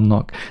jól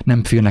vannak,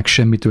 nem félnek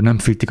semmitől, nem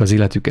féltik az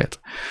életüket.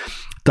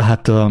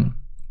 Tehát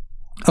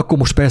akkor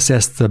most persze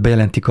ezt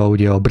bejelentik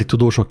ugye a brit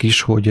tudósok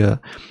is,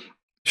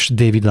 és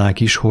David Icke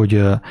is,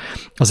 hogy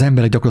az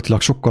emberek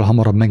gyakorlatilag sokkal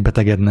hamarabb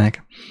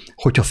megbetegednek,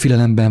 hogyha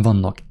félelemben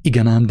vannak.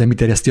 Igen ám, de mi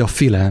terjeszti a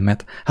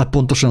félelmet? Hát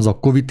pontosan az a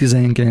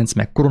COVID-19,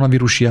 meg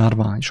koronavírus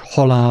járvány, és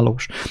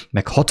halálos,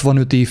 meg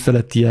 65 év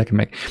felettiek,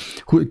 meg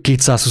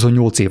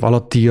 228 év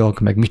alattiak,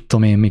 meg mit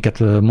tudom én, miket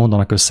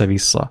mondanak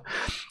össze-vissza.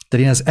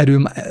 Tehát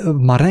én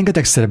már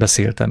rengetegszer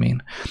beszéltem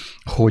én,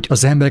 hogy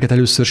az embereket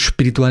először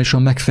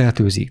spirituálisan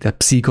megfertőzik, tehát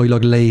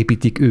pszichailag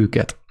leépítik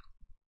őket.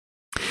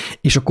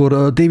 És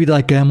akkor David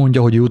Icke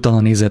elmondja, hogy ő utána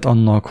nézett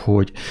annak,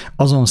 hogy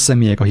azon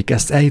személyek, akik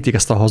elhitik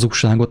ezt a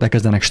hazugságot,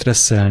 elkezdenek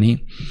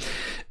stresszelni,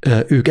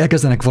 ők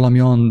elkezdenek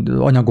valami olyan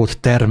anyagot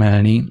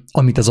termelni,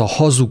 amit ez a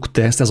hazug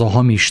teszt, ez a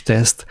hamis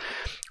teszt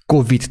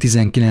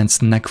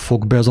COVID-19-nek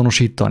fog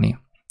beazonosítani.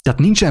 Tehát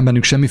nincsen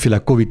bennük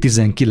semmiféle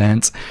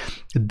COVID-19,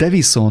 de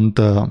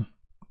viszont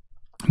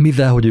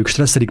mivel, hogy ők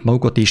stresszelik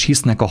magukat és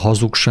hisznek a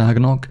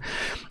hazugságnak,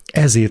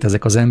 ezért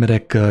ezek az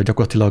emberek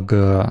gyakorlatilag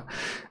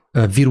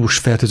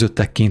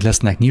vírusfertőzöttekként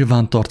lesznek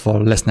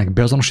nyilvántartva, lesznek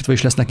beazonosítva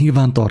és lesznek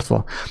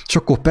nyilvántartva. És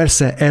akkor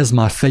persze ez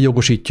már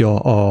feljogosítja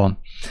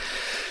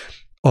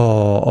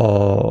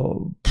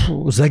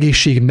az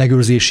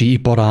egészségmegőrzési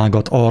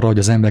iparágat arra, hogy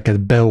az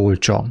embereket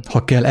beoltsa,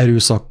 ha kell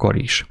erőszakkal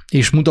is.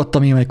 És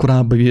mutattam én egy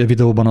korábbi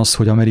videóban azt,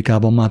 hogy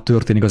Amerikában már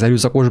történik az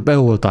erőszakos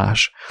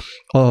beoltás.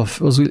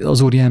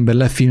 Az úriember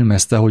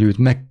lefilmezte, hogy őt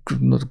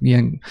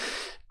ilyen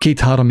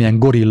 2-3 ilyen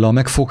gorilla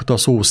megfogta,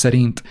 szó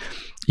szerint,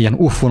 ilyen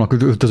uffónak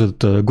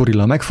öltözött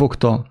gorilla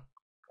megfogta,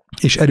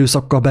 és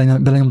erőszakkal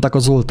belenyomták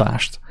az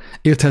oltást.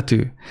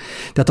 Érthető?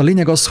 Tehát a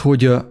lényeg az,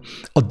 hogy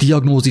a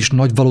diagnózis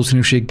nagy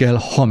valószínűséggel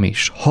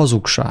hamis,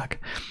 hazugság.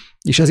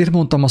 És ezért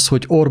mondtam azt,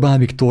 hogy Orbán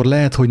Viktor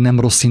lehet, hogy nem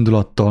rossz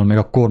indulattal, meg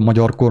a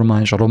magyar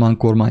kormány és a román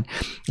kormány,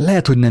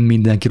 lehet, hogy nem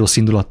mindenki rossz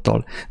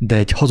indulattal, de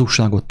egy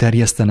hazugságot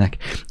terjesztenek,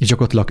 és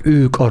gyakorlatilag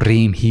ők a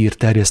rémhír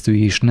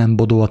terjesztői, és nem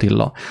Bodó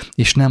Attila,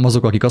 és nem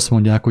azok, akik azt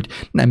mondják, hogy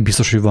nem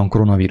biztos, hogy van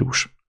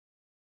koronavírus.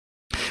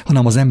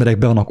 hanem az emberek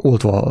be vannak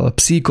oltva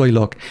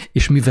pszichikailag,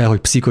 és mivel, hogy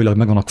pszichikailag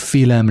meg vannak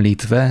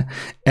félemlítve,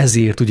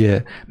 ezért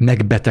ugye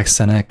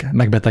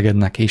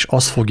megbetegednek, és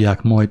azt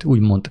fogják majd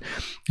úgymond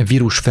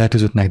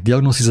vírusfertőzöttnek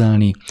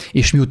diagnosztizálni,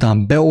 és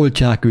miután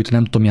beoltják őt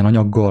nem tudom milyen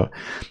anyaggal,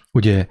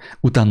 ugye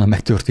utána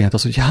megtörténhet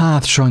az, hogy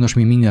hát sajnos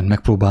mi mindent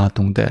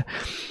megpróbáltunk, de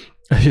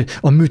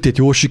a műtét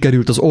jól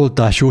sikerült, az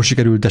oltás jól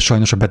sikerült, de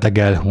sajnos a beteg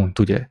elhunyt,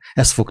 ugye.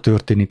 Ez fog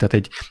történni, tehát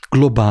egy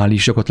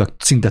globális, gyakorlatilag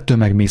szinte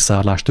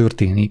tömegmészárlás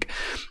történik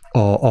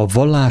a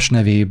vallás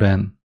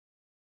nevében,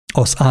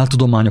 az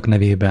áltudományok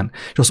nevében,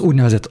 és az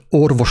úgynevezett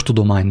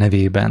orvostudomány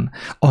nevében,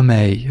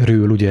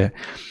 amelyről ugye,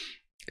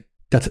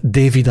 tehát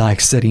David Icke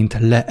szerint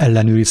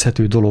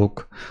leellenőrizhető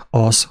dolog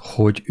az,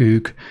 hogy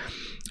ők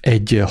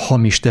egy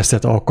hamis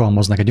tesztet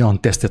alkalmaznak, egy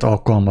olyan tesztet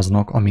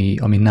alkalmaznak,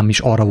 ami nem is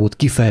arra volt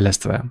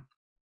kifejlesztve.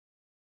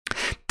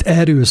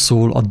 Erről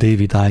szól a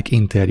David Icke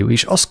interjú,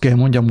 és azt kell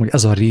mondjam, hogy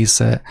ez a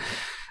része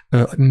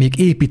még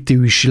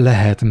építő is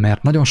lehet,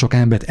 mert nagyon sok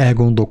embert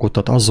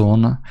elgondolkodtat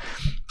azon,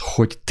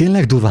 hogy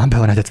tényleg durván be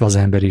van etetve az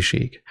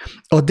emberiség.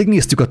 Addig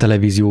néztük a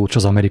televíziót, és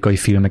az amerikai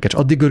filmeket, és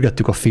addig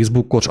görgettük a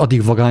Facebookot, és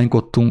addig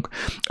vagánykodtunk,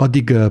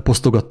 addig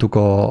posztogattuk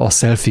a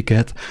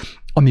selfiket,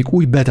 amik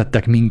úgy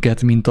betettek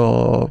minket, mint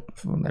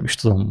nem is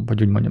tudom,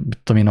 vagy úgy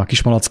mondjam, a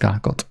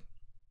kismalackákat.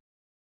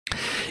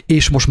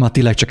 És most már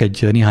tényleg csak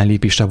egy néhány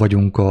lépésre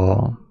vagyunk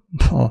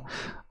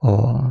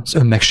az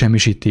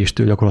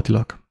önmegsemmisítéstől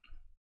gyakorlatilag.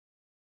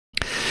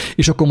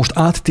 És akkor most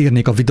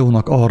áttérnék a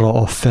videónak arra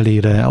a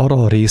felére,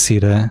 arra a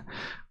részére,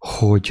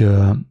 hogy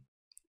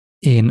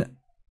én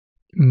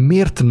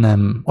miért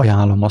nem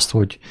ajánlom azt,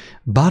 hogy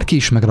bárki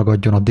is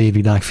megragadjon a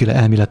David Icke-féle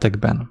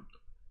elméletekben.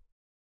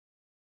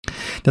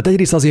 Tehát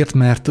egyrészt azért,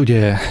 mert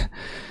ugye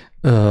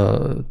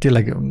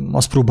tényleg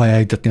azt próbálja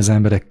elhitetni az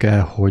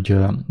emberekkel, hogy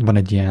van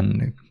egy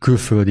ilyen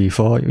külföldi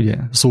faj, ugye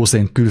szó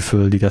szerint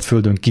külföldi, tehát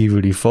földön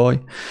kívüli faj,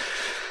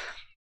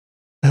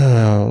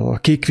 a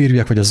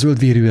kékvérűek vagy a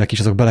zöldvérűek is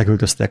azok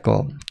beleköltöztek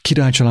a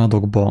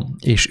királycsaládokba,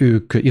 és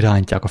ők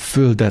irányítják a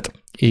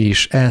földet,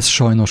 és ez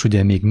sajnos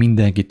ugye még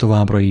mindenki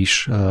továbbra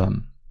is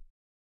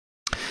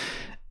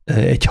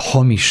egy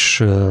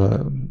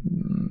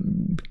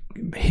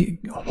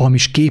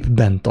hamis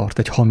képben tart,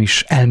 egy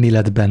hamis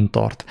elméletben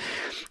tart,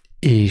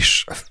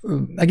 és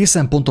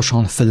egészen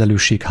pontosan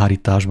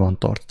felelősséghárításban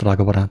tart,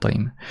 drága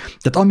barátaim.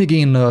 Tehát amíg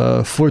én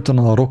folyton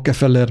a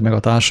Rockefeller, meg a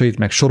társait,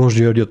 meg Soros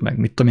Györgyöt, meg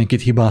mit tudom én,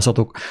 kit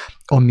hibázhatok,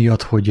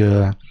 amiatt, hogy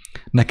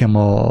nekem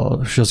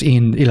az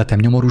én életem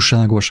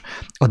nyomorúságos,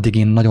 addig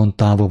én nagyon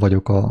távol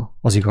vagyok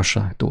az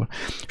igazságtól.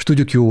 És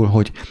tudjuk jól,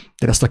 hogy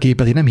ezt a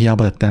képet én nem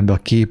hiába lettem be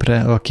a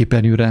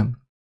képernyőre,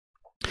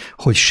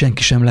 hogy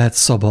senki sem lehet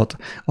szabad,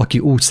 aki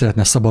úgy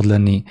szeretne szabad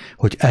lenni,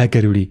 hogy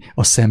elkerüli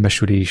a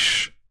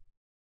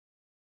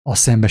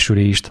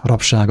szembesülést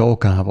rabsága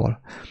okával.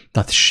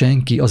 Tehát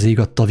senki az ég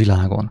adta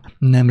világon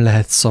nem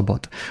lehet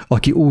szabad,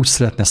 aki úgy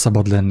szeretne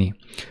szabad lenni,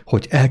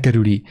 hogy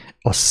elkerüli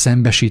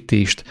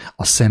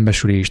a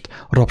szembesülést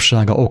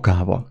rabsága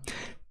okával.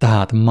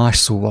 Tehát más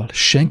szóval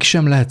senki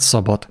sem lehet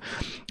szabad,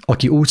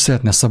 aki úgy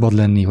szeretne szabad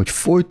lenni, hogy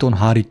folyton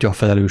hárítja a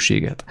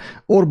felelősséget.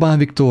 Orbán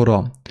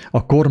Viktorra,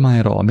 a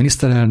kormányra, a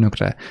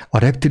miniszterelnökre, a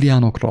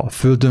reptiliánokra, a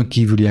földön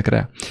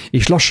kívüliekre,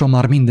 és lassan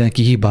már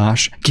mindenki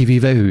hibás,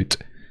 kivéve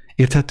őt.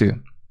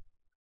 Érthető?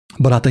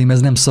 Barátaim,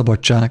 ez nem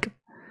szabadság.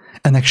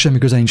 Ennek semmi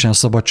köze nincsen a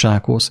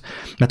szabadsághoz.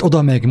 Mert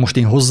oda megyek most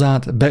én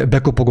hozzád,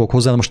 bekopogok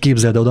hozzád, most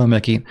képzeld, oda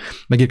megyek én,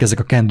 megérkezek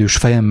a kendős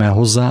fejemmel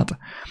hozzád,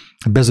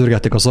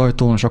 bezörgettek az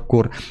ajtón, és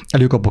akkor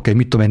előkapok egy,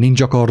 mit tudom, egy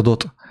ninja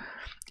kardot,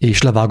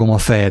 és levágom a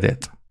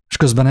fejedet. És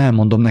közben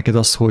elmondom neked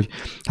azt, hogy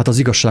hát az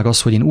igazság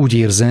az, hogy én úgy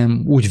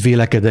érzem, úgy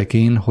vélekedek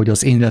én, hogy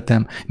az én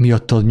életem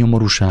miattad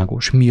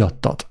nyomorúságos,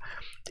 miattad.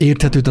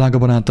 Érthető, drága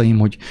barátaim,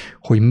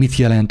 hogy mit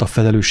jelent a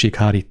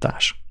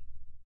felelősséghárítás.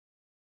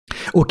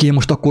 Oké,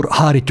 most akkor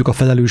hárítjuk a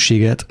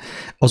felelősséget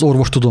az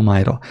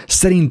orvostudományra.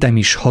 Szerintem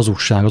is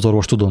hazugság az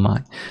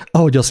orvostudomány.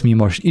 Ahogy azt mi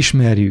most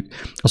ismerjük,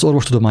 az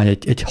orvostudomány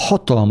egy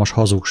hatalmas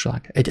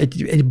hazugság,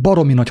 egy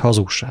baromi nagy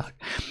hazugság.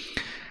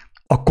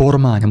 A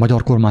kormány, a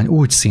magyar kormány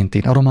úgy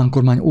szintén, a román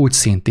kormány úgy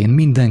szintén,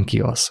 mindenki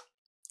az.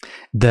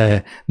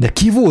 De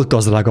ki volt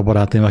az, drága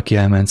barátaim, aki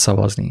elment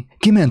szavazni?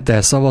 Ki ment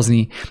el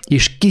szavazni,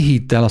 és ki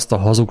hitte el azt a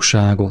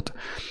hazugságot,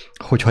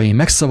 hogy ha én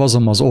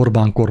megszavazom az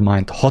Orbán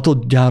kormányt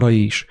hatodjára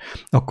is,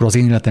 akkor az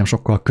én életem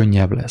sokkal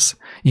könnyebb lesz.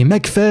 Én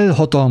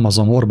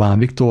megfelhatalmazom Orbán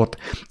Viktort,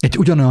 egy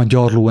ugyanolyan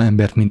gyarló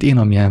embert, mint én,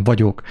 amilyen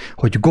vagyok,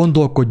 hogy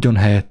gondolkodjon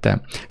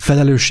helyettem,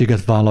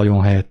 felelősséget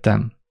vállaljon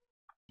helyettem,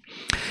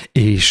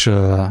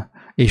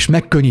 és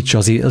megkönnyítse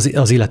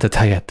az életet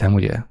helyettem,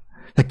 ugye?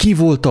 De ki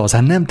volt az?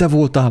 Hát nem te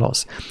voltál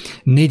az?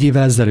 4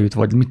 évvel ezelőtt,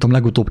 vagy mit tudom,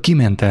 legutóbb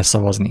kiment el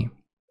szavazni.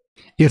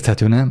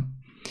 Érthető, nem?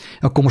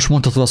 Akkor most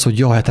mondhatod azt, hogy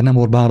ja, hát te nem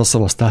Orbánra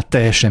szavaztál,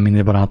 teljesen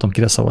mindegy, barátom,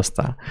 kire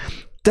szavaztál.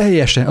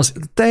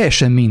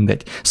 Teljesen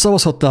mindegy.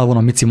 Szavazhattál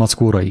volna Mici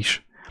Mackóra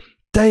is.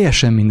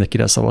 Teljesen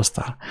mindenkire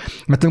szavaztál.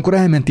 Mert amikor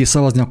elmentél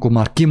szavazni, akkor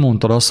már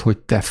kimondtad azt, hogy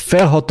te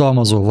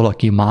felhatalmazol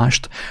valaki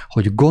mást,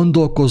 hogy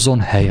gondolkozzon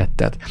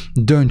helyetted,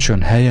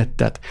 döntsön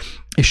helyetted,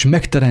 és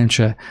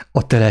megteremtse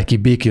a te lelki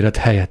békéret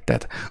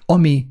helyetted,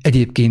 ami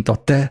egyébként a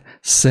te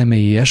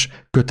személyes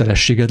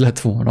kötelességed lett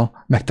volna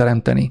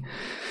megteremteni.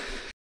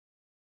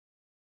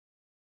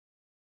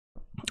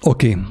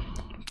 Oké,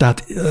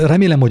 tehát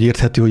remélem, hogy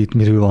érthető, hogy itt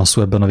miről van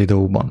szó ebben a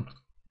videóban.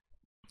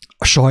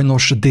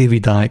 Sajnos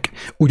David Icke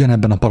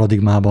ugyanebben a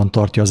paradigmában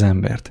tartja az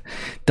embert.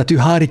 Tehát ő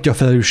hárítja a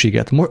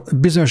felelősséget.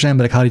 Bizonyos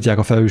emberek hárítják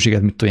a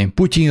felelősséget, mit tudom én,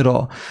 Putyinra,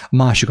 a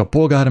másik a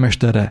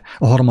polgármesterre,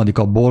 a harmadik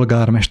a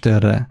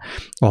bolgármesterre,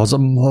 a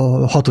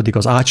hatodik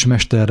az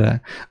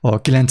ácsmesterre,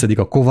 a kilencedik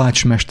a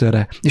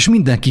kovácsmesterre, és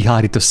mindenki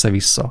hárít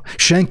össze-vissza.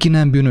 Senki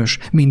nem bűnös,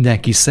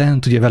 mindenki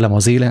szent, ugye velem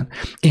az élen,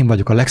 én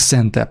vagyok a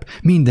legszentebb,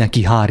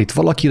 mindenki hárít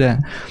valakire,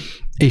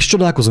 és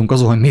csodálkozunk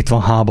azon, hogy mit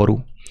van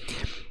háború.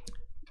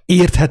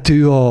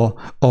 Érthető,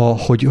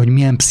 hogy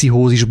milyen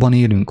pszichózisban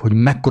élünk, hogy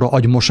mekkora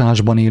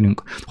agymosásban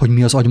élünk, hogy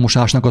mi az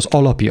agymosásnak az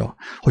alapja,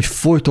 hogy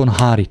folyton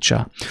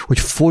hárítsál, hogy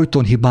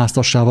folyton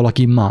hibáztassál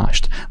valaki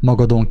mást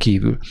magadon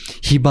kívül.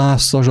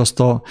 Hibáztass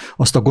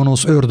azt a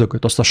gonosz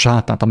ördögöt, azt a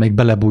sátánt, amelyik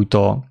belebújt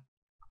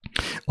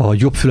a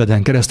jobb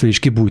füleden keresztül, és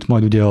kibújt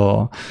majd ugye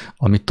a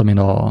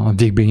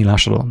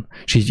végbénnyilásodon,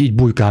 és így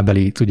bujkál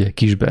belét ugye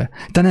kisbe.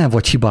 Te nem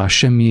vagy hibás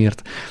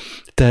semmiért,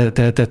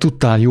 te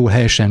tudtál jó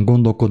helyesen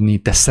gondolkodni,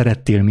 te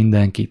szerettél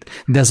mindenkit,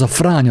 de ez a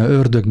fránya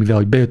ördög, mivel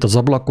hogy bejött az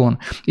ablakon,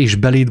 és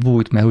beléd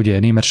bújt, mert ugye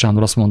Németh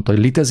Sándor azt mondta,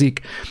 hogy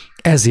létezik,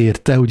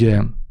 ezért te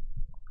ugye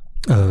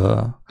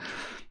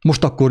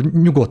most akkor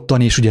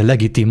nyugodtan és ugye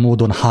legitim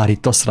módon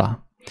hárítasz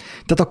rá.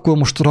 Tehát akkor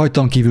most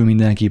rajtam kívül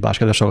mindenki hibás,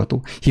 kedves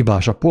hallgató.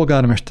 Hibás a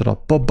polgármester, a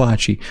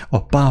papbácsi,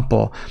 a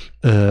pápa,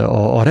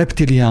 a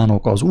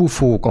reptiliánok, az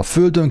UFO-k, a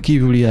földön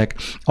kívüliek,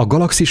 a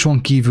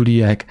galaxison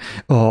kívüliek,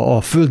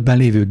 a földben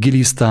lévő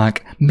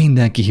giliszták,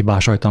 mindenki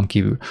hibás rajtam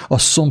kívül. A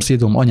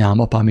szomszédom, anyám,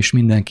 apám is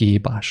mindenki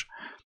hibás.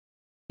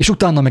 És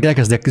utána meg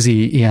elkezdek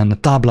ilyen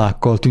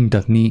táblákkal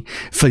tüntetni,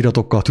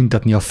 feliratokkal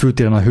tüntetni a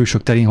főtéren, a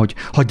hősök terén, hogy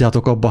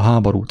hagyjátok abba a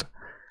háborút.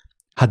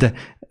 Hát de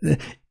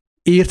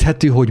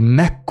érthető, hogy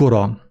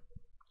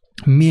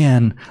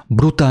milyen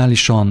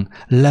brutálisan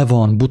le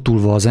van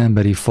butulva az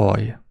emberi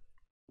faj.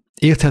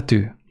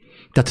 Érthető?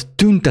 Tehát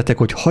tüntetek,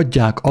 hogy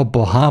hagyják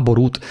abba a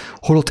háborút,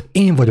 holott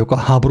én vagyok a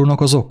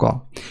háborúnak az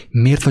oka.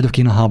 Miért vagyok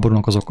én a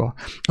háborúnak az oka?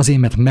 Azért,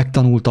 mert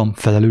megtanultam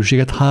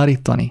felelősséget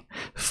hárítani.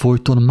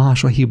 Folyton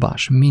más a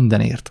hibás,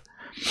 mindenért.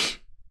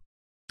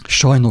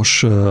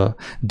 Sajnos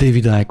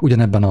David Icke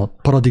ugyanebben a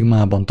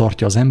paradigmában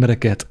tartja az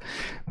embereket,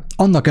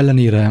 annak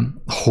ellenére,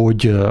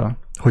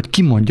 hogy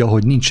kimondja,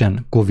 hogy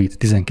nincsen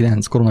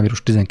COVID-19,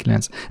 koronavírus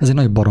 19. Ez egy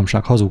nagy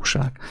baromság,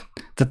 hazugság.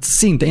 Tehát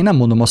szinte, én nem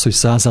mondom azt, hogy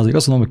 100%,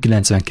 azt mondom, hogy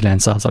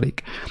 99%.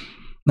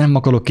 Nem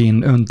akarok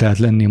én öntelt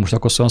lenni, most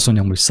akkor azt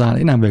mondjam, hogy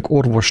én nem vagyok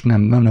orvos,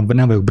 nem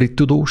vagyok brit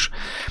tudós,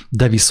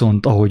 de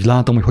viszont ahogy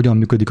látom, hogy hogyan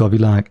működik a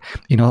világ,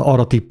 én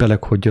arra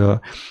tippelek, hogy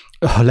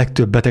a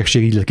legtöbb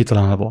betegség így lett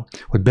kitalálva,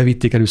 hogy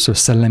bevitték először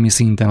szellemi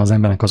szinten az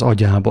embernek az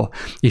agyába,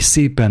 és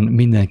szépen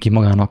mindenki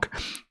magának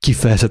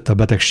kifejezette a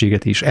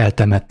betegséget, és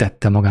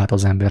eltemettette magát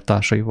az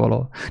embertársaival,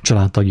 a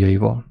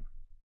családtagjaival.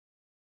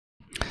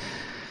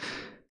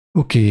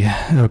 Oké,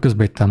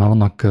 közben itt már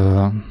vannak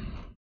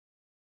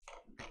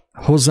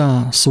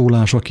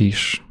hozzászólások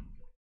is,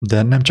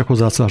 de nem csak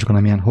hozzászólások,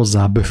 hanem ilyen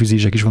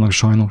hozzáböfizések is vannak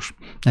sajnos.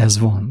 Ez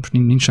van, most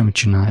nincs semmit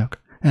csináljak.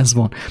 Ez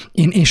van.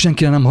 Én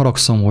senkire nem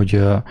haragszom,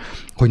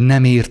 hogy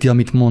nem érti,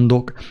 amit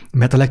mondok,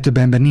 mert a legtöbb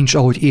ember nincs,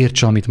 ahogy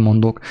értse, amit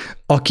mondok.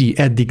 Aki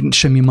eddig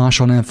semmi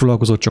mással nem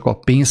foglalkozott, csak a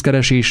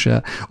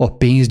pénzkereséssel, a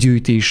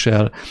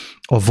pénzgyűjtéssel,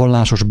 a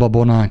vallásos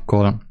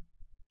babonákkal,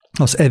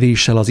 az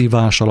evéssel, az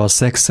ivással, a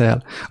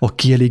szexsel, a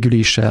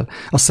kielégüléssel,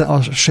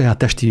 a saját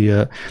testi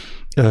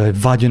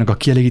vágyának a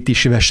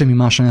kielégítésével semmi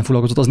mással nem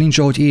foglalkozott, az nincs,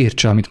 ahogy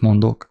értse, amit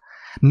mondok.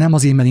 Nem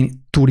azért, mert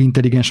én túl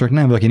intelligens vagyok,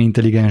 nem vagyok én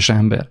intelligens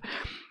ember.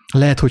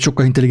 Lehet, hogy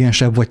sokkal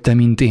intelligensebb vagy te,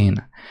 mint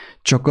én.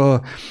 Csak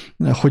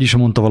hogy is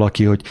mondta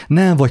valaki, hogy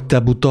nem vagy te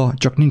buta,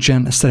 csak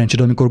nincsen szerencséd,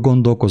 amikor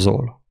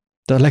gondolkozol.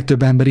 De a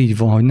legtöbb ember így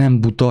van, hogy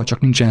nem buta, csak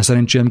nincsen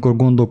szerencsé, amikor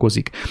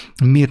gondolkozik.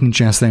 Miért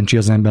nincsen szerencsé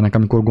az embernek,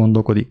 amikor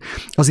gondolkodik?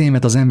 Azért,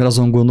 mert az ember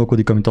azon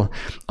gondolkodik,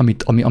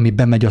 ami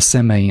bemegy a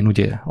szemein,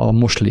 ugye, a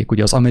moslék,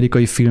 ugye az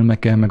amerikai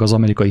filmeken, meg az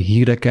amerikai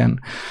híreken,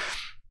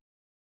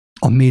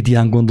 a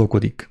médián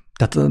gondolkodik.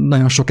 Tehát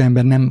nagyon sok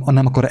ember nem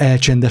akar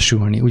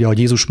elcsendesülni. Ugye, ahogy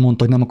Jézus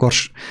mondta, hogy nem akar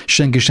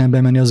senki sem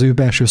bemenni az ő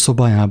belső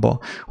szobájába,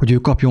 hogy ő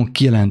kapjon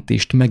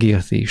kijelentést,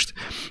 megértést,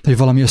 hogy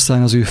valami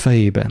összeálljon az ő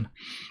fejében.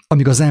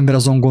 Amíg az ember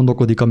azon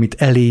gondolkodik, amit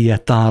eléje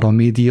tár a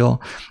média,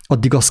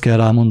 addig azt kell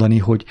rámondani,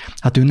 hogy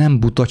hát ő nem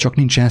buta, csak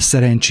nincsen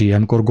szerencséje,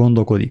 amikor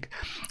gondolkodik.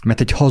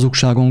 Mert egy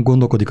hazugságon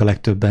gondolkodik a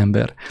legtöbb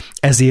ember.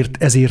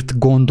 Ezért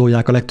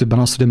gondolják a legtöbben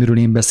azt, hogy amiről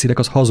én beszélek,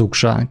 az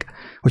hazugság,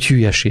 hogy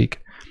hülyeség.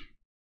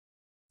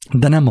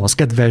 De nem az,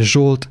 kedves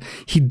Zsolt,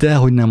 hidd el,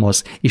 hogy nem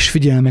az. És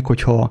figyelj meg,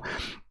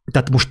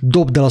 tehát most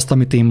dobd el azt,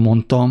 amit én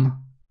mondtam,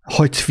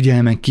 hagyd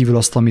figyelmen kívül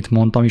azt, amit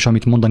mondtam, és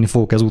amit mondani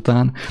fogok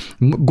ezután.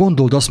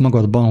 Gondold azt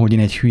magadban, hogy én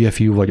egy hülye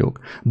fiú vagyok.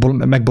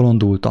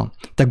 Megbolondultam.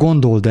 Te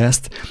gondold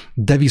ezt,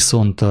 de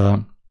viszont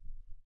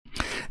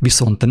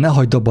ne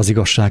hagyd abba az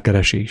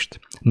igazságkeresést.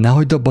 Ne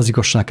hagyd abba az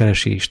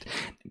igazságkeresést.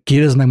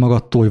 Kérdezd meg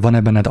magadtól, hogy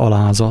van-e benned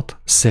alázat,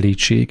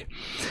 szelídség,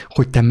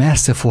 hogy te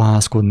mersz-e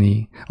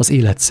fohászkodni az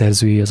élet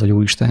szerzőjéhez, a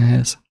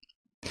Jóistenhez.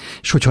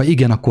 És hogyha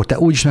igen, akkor te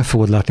úgyis meg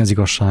fogod látni az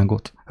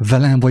igazságot.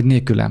 Velem vagy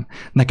nélkülem.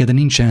 Neked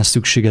nincsen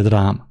szükséged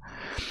rám.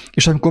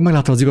 És amikor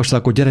meglátod az igazságot,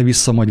 akkor gyere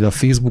vissza majd a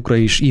Facebookra,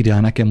 és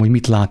írjál nekem, hogy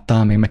mit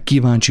láttál, meg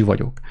kíváncsi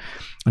vagyok.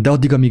 De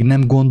addig, amíg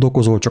nem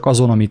gondolkozol csak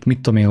azon, amit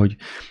mit tudom én,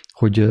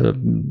 hogy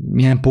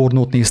milyen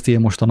pornót néztél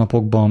most a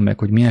napokban, meg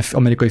hogy milyen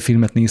amerikai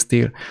filmet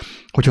néztél,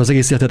 hogyha az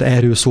egész életed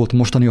erről szólt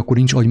mostani, akkor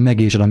nincs, hogy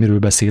megértsd, amiről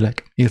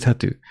beszélek.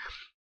 Érthető?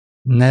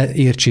 Ne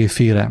értsél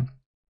félre.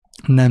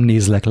 Nem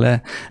nézlek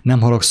le,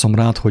 nem haragszom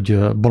rád, hogy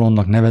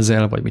bolondnak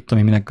nevezel, vagy mit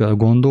tudom én, minek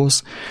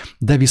gondolsz,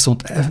 de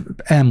viszont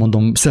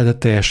elmondom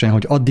szeretetteljesen,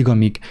 hogy addig,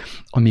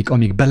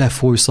 amíg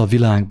belefolysz a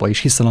világba, és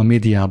hiszel a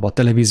médiába, a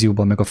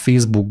televízióba, meg a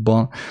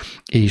Facebookba,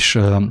 és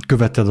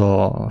követed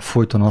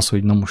folyton az,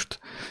 hogy na most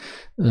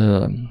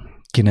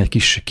kéne egy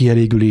kis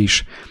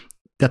kielégülés,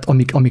 tehát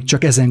amíg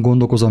csak ezen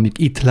gondolkozol, amíg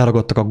itt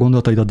leragadtak a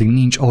gondolataid, addig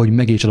nincs, ahogy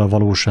megértsd a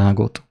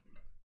valóságot.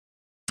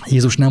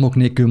 Jézus nem ok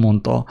nélkül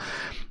mondta,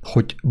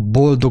 hogy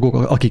boldogok,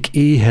 akik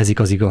éhezik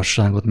az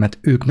igazságot, mert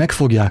ők meg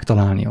fogják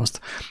találni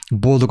azt.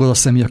 Boldog az a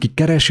személy, aki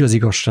keresi az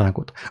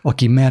igazságot,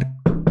 aki mer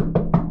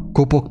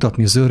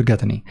kopogtatni,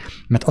 zörgetni,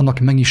 mert annak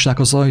megnyissák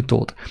az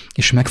ajtót,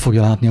 és meg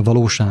fogja látni a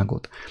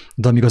valóságot.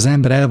 De amíg az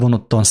ember el van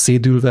ottan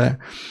szédülve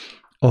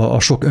a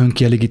sok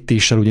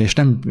önkielégítéssel, ugye, és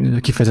nem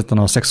kifejezetten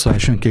a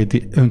szexuális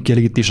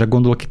önkielégítésre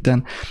gondolok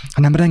itten,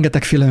 hanem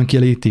rengetegféle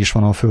önkielégítés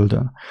van a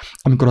Földön.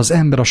 Amikor az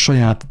ember a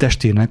saját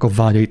testének a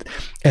vágyait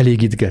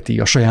elégítgeti,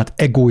 a saját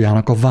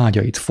egójának a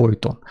vágyait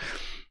folyton,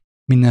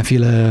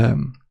 mindenféle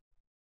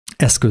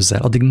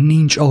eszközzel, addig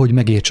nincs, ahogy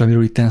megértse,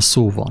 amiről itten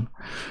szó van.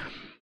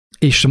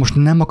 És most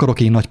nem akarok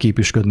én nagy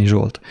képüsködni,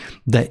 Zsolt,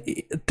 de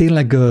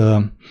tényleg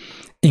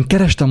én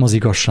kerestem az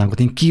igazságot,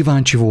 én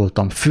kíváncsi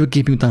voltam,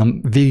 főképp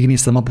miután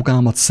végignéztem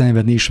apukámat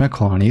szenvedni és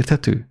meghalni,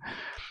 érthető?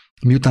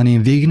 Miután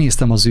én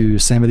végignéztem az ő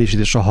szenvedését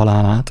és a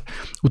halálát,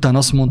 utána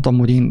azt mondtam,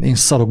 hogy én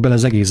szarok bele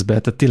az egészbe,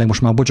 tehát tényleg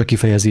most már bocs a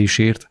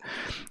kifejezésért,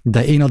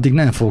 de én addig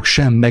nem fogok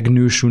sem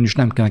megnősülni, és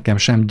nem kell nekem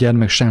sem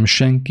gyermek, sem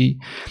senki,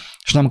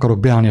 és nem akarok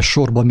beállni a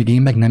sorba, míg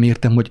én meg nem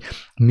értem, hogy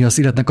mi az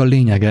életnek a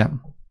lényege.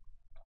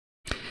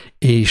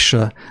 És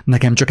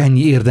nekem csak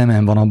ennyi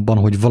érdemem van abban,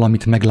 hogy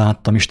valamit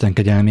megláttam Isten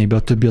kegyelmébe, a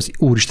többi az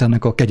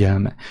Úristennek a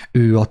kegyelme.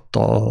 Ő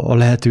adta a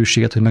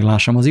lehetőséget, hogy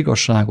meglássam az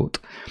igazságot,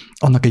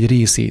 annak egy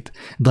részét.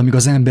 De amíg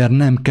az ember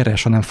nem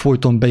keres, hanem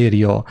folyton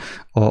beéri a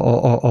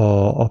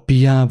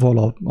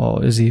piával,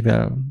 az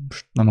ével,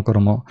 nem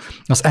akarom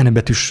az N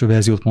betűs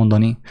verziót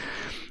mondani,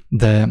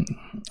 de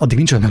addig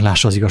nincs, hogy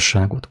meglássa az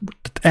igazságot.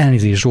 Tehát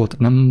elnézést, Zsolt,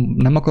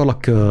 nem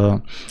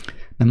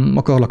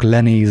akarlak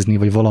lenézni,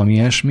 vagy valami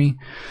ilyesmi,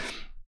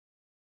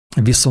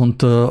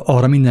 viszont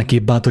arra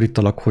mindenképp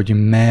bátorítalak, hogy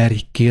merj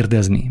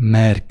kérdezni,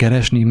 merj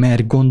keresni,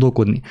 merj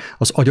gondolkodni.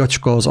 Az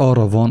agyacska az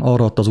arra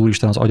adta az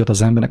Úristen az agyat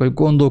az embernek, hogy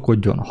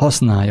gondolkodjon,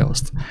 használja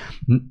azt.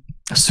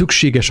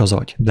 Szükséges az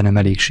agy, de nem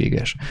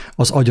elégséges.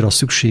 Az agyra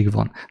szükség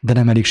van, de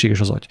nem elégséges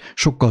az agy.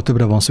 Sokkal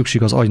többre van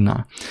szükség az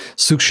agynál.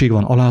 Szükség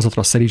van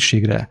alázatra,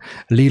 szelídségre,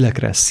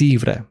 lélekre,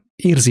 szívre,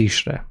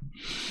 érzésre,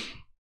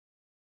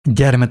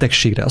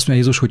 gyermetegségre. Azt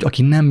mondja Jézus, hogy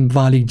aki nem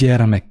válik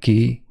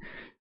gyermekké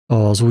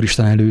az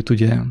Úristen előtt,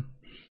 ugye,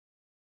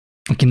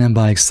 aki nem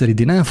válik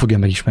szelídé, nem fogja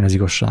megismerni az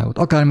igazságot.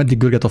 Akár meddig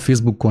görget a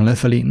Facebookon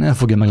lefelé, nem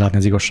fogja meglátni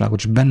az igazságot,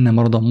 és benne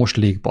marad a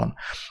moslékban,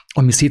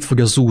 ami szét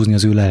fogja zúzni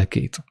az ő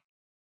lelkét.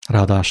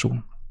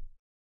 Ráadásul.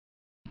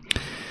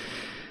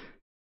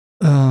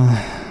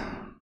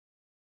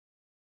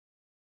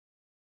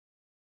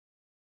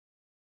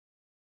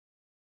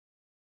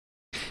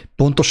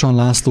 Pontosan,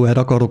 László, erre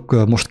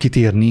akarok most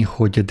kitérni,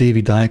 hogy David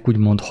Icke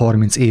úgymond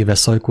 30 éve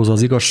szajkózza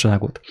az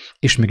igazságot,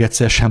 és még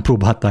egyszer sem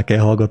próbálták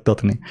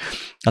elhallgattatni.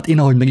 Hát én,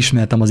 ahogy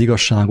megismertem az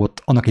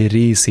igazságot, annak egy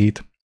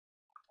részét,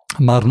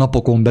 már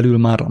napokon belül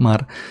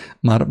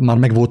már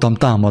meg voltam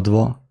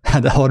támadva,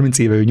 de 30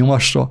 éve ő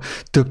nyomassa,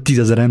 több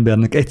tízezer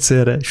embernek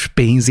egyszerre, és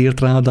pénzért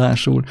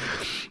ráadásul,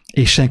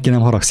 és senki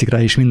nem haragszik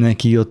rá, és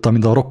mindenki jött,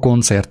 mint a rock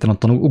koncerten,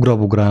 ott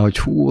ugrabugrá, hogy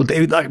hú,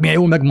 David Icke milyen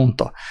jól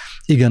megmondta.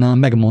 Igen, ám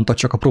megmondta,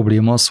 csak a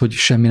probléma az, hogy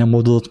semmi nem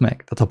oldódott meg.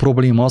 Tehát a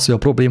probléma az, hogy a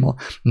probléma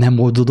nem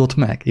oldódott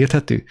meg.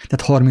 Érthető?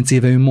 Tehát 30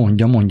 éve ő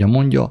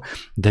mondja,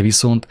 de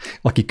viszont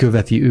aki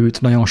követi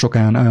őt, nagyon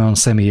sokan olyan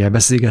személlyel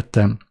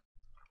beszélgettem,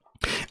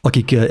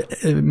 akik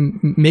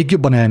még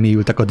jobban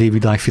elmélyültek a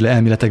David Icke-féle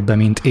elméletekben,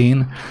 mint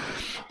én,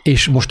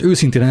 és most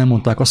őszintén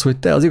elmondták azt, hogy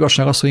te, az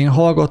igazság az, hogy én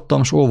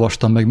hallgattam, és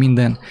olvastam meg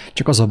minden,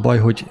 csak az a baj,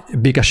 hogy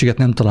békességet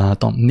nem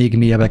találtam. Még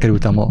mélyebbre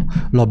kerültem a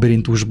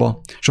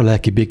labirintusba, és a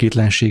lelki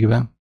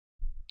békétlenségbe.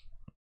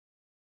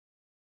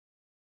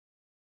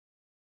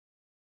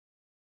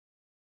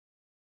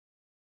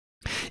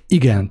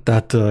 Igen,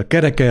 tehát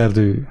kerek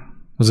erdő,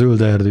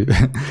 zöld erdő.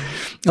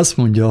 Azt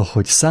mondja,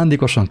 hogy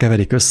szándékosan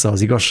keverik össze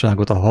az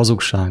igazságot a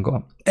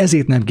hazugsággal.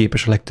 Ezért nem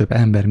képes a legtöbb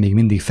ember még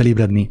mindig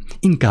felébredni,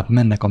 inkább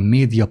mennek a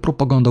média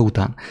propaganda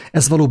után.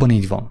 Ez valóban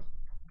így van.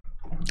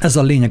 Ez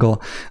a lényeg a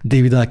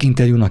David Icke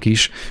interjúnak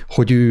is,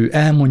 hogy ő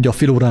elmondja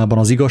fél órában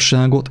az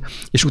igazságot,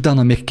 és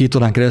utána még 2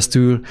 órán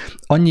keresztül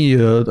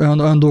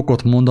olyan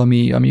dolgokat mond,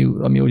 ami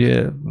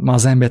ugye már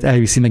az embert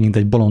elviszi megint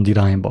egy bolond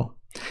irányba.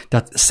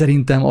 Tehát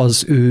szerintem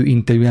az ő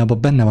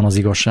interjújában benne van az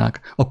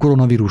igazság a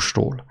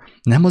koronavírusról.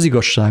 Nem az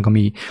igazság,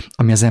 ami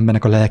az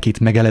embernek a lelkét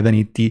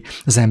megeleveníti,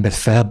 az embert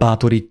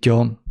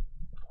felbátorítja,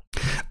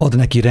 ad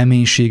neki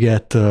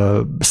reménységet,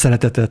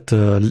 szeretetet,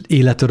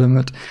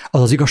 életörömöt,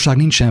 az igazság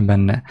nincsen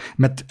benne.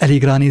 Mert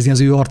elég ránézni az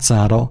ő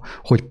arcára,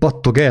 hogy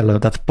pattog el,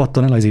 tehát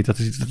pattan el az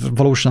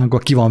valósággal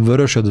ki van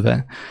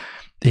vörösödve,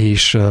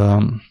 és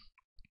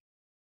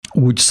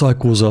úgy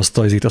szajkózza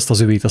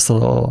azt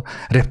a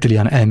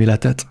reptilián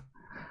elméletet.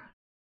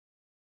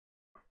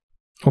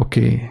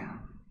 Oké.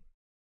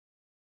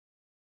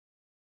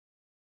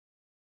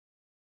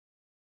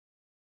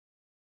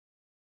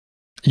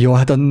 Ja,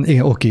 hát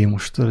oké,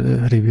 most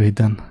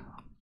review-iden.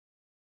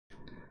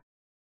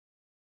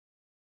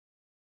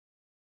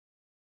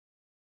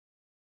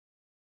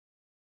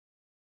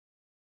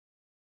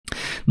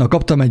 Na,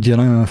 kaptam egy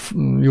nagyon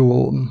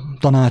jó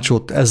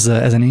tanácsot,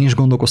 ezen én is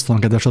gondolkoztam,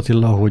 kedves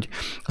Attila, hogy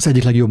az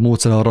egyik legjobb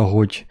módszer arra,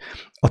 hogy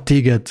a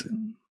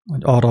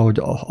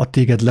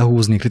téged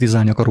lehúzni,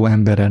 kritizálni akaró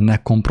emberrel ne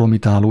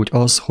kompromitálódj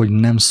az, hogy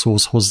nem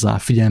szólsz hozzá,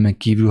 figyelmen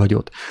kívül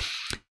hagyod.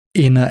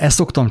 Én ezt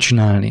szoktam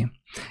csinálni,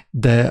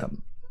 de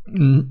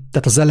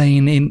tehát az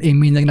elején én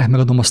mindenkinek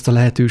megadom azt a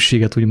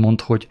lehetőséget,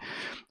 úgymond, hogy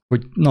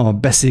na,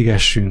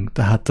 beszélgessünk.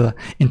 Tehát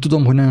én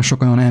tudom, hogy nagyon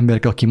sok olyan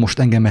ember, aki most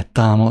engemet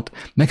támad,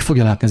 meg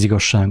fogja látni az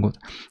igazságot.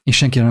 Én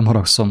senkire nem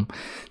haragszom.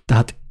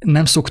 Tehát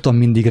nem szoktam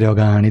mindig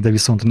reagálni, de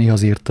viszont néha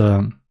azért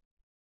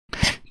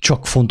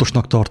csak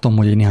fontosnak tartom,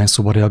 hogy egy néhány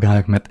szóval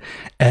reagáljak, mert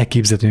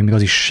elképzelhető, hogy még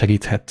az is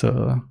segíthet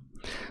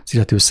az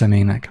illető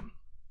személynek.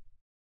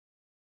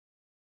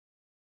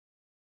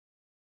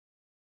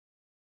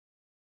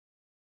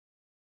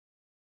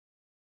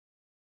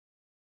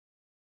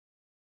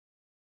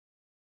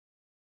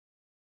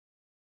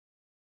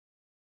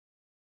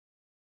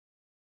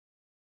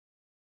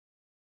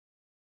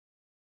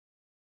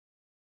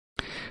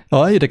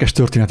 Érdekes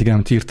történet, igen,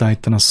 amit írtál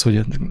itt, az,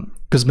 hogy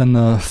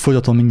közben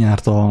folytatom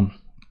mindjárt a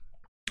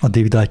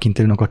David Icke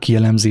interjúnak a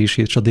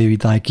kielemzését, és a David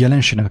Icke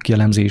jelenségnek a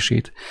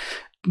kielemzését.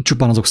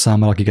 Csupán azok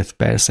számára, akiket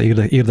persze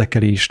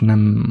érdekel, és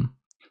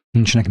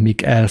nincsenek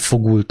még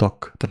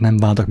elfogultak, tehát nem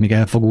váltak még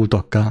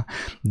elfogultakká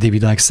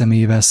David Icke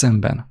személyével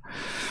szemben.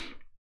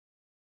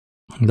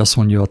 De azt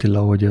mondja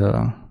Attila, hogy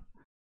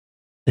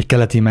egy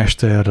keleti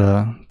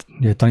mester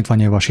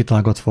tanítványával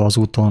sétálgatva az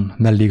úton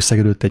melléjük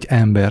szegődött egy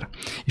ember,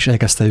 és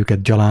elkezdte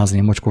őket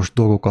gyalázni, mocskos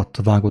dolgokat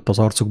vágott az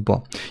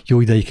arcukba,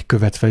 jó ideig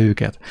követve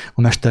őket.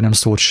 A mester nem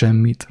szólt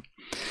semmit,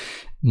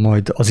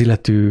 majd az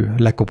illető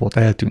lekopott,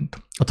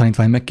 eltűnt. A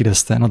tanítvány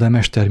megkérdezte, na de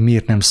mester,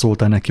 miért nem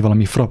szóltál neki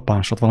valami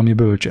frappánsat, valami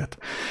bölcset?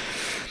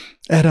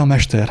 Erre a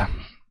mester: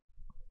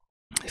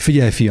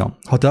 figyelj, fiam,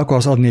 ha te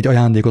akarsz adni egy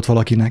ajándékot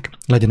valakinek,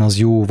 legyen az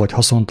jó vagy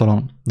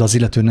haszontalan, de az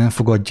illető nem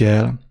fogadja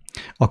el,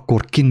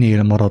 akkor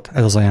kinél marad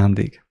ez az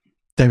ajándék?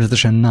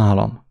 Természetesen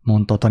nálam,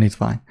 mondta a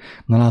tanítvány.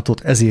 Na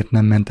látod, ezért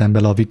nem mentem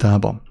bele a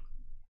vitába.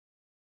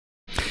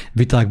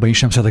 Vitákba én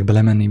sem szeretek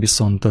belemenni,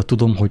 viszont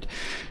tudom, hogy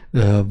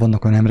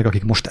vannak olyan emberek,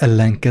 akik most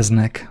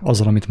ellenkeznek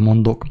azzal, amit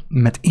mondok,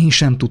 mert én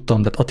sem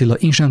tudtam, de Attila,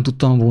 én sem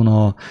tudtam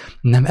volna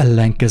nem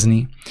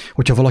ellenkezni,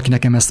 hogyha valaki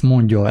nekem ezt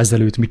mondja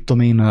ezelőtt, mit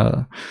tudom én,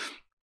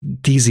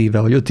 10 éve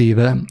vagy 5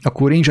 éve,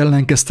 akkor én is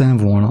ellenkeztem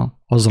volna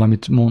azzal,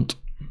 amit mond.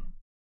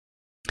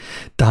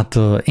 Tehát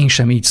én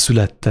sem így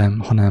születtem,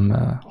 hanem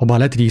ha bár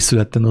lehet, hogy így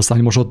születtem, de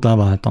aztán most ottá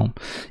váltam,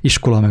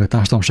 iskola meg a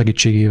társadalom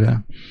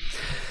segítségével.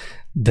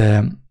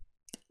 De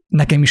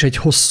nekem is egy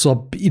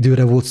hosszabb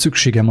időre volt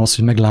szükségem az,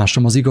 hogy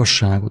meglássam az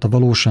igazságot, a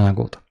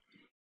valóságot.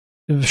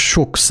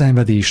 Sok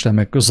szenvedésre,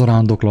 meg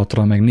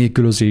zarándoklatra, meg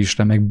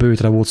nélkülözésre, meg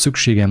bőtre volt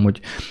szükségem,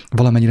 hogy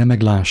valamennyire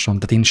meglássam.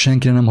 Tehát én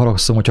senkire nem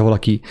haragszom, hogyha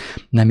valaki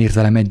nem ért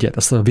velem egyet.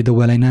 Ezt a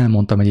videó elején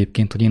elmondtam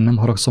egyébként, hogy én nem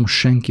haragszom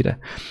senkire,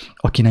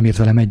 aki nem ért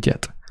velem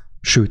egyet.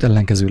 Sőt,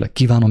 ellenkezőleg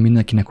kívánom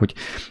mindenkinek, hogy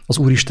az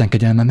Úristen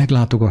kegyelme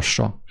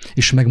meglátogassa,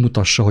 és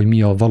megmutassa, hogy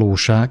mi a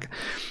valóság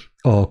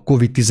a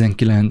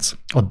COVID-19,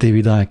 a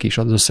David Icke és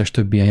az összes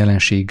többi ilyen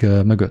jelenség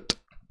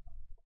mögött.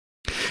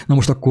 Na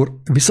most akkor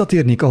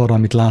visszatérnék arra,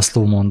 amit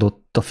László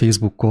mondott a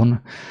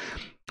Facebookon,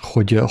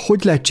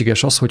 hogy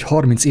lehetséges az, hogy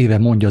 30 éve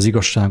mondja az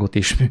igazságot,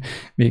 és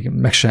még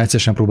egyszer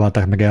sem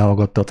próbálták meg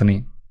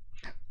elhallgattatni.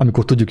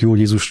 Amikor tudjuk jól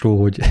Jézusról,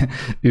 hogy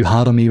ő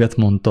 3 évet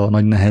mondta,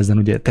 nagy nehezen,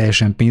 ugye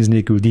teljesen pénz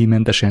nélkül,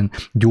 díjmentesen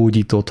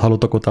gyógyított,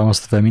 halottakat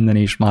támasztott fel minden,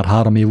 és már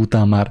 3 év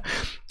után már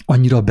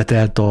annyira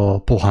betelt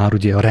a pohár,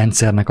 ugye a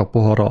rendszernek a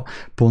pohara,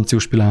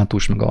 Poncius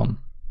Pilátus, meg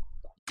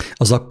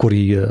az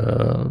akkori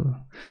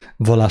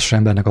vallásos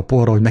embernek a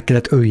pohara, hogy meg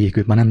kellett öljék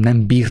őt, már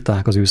nem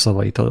bírták az ő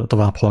szavait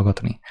tovább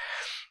hallgatni.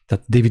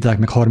 Tehát David Icke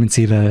meg 30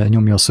 éve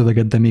nyomja a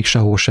szöveget, de még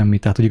sehol semmi,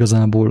 tehát hogy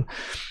igazából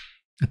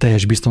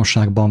teljes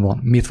biztonságban van.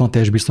 Miért van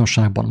teljes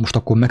biztonságban? Most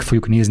akkor meg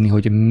fogjuk nézni,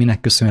 hogy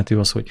minek köszönhető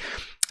az, hogy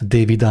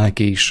David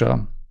Icke és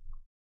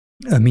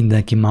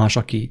mindenki más,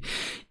 aki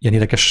ilyen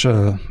érdekes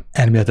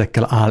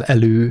elméletekkel áll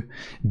elő,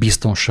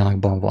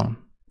 biztonságban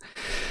van.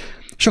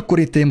 És akkor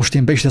itt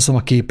én be is teszem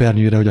a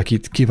képernyőre, hogy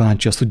akit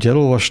kíváncsi, azt tudja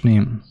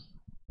elolvasni.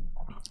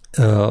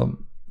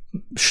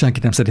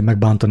 Senkit nem szeretnék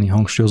megbántani,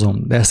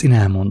 hangsúlyozom, de ezt én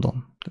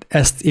elmondom.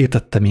 Ezt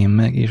értettem én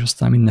meg, és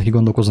aztán mindenki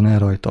gondolkozzon el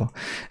rajta.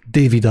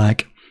 David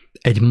Icke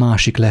egy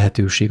másik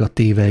lehetőség a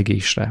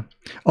tévegésre.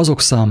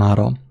 Azok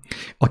számára,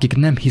 akik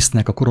nem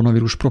hisznek a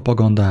koronavírus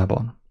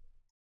propagandában.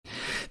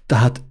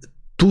 Tehát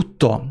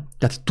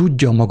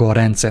tudja maga a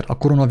rendszer, a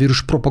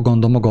koronavírus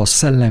propaganda maga a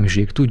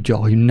szellemiség tudja,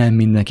 hogy nem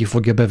mindenki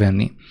fogja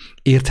bevenni.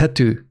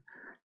 Érthető,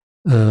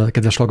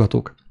 kedves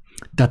hallgatók?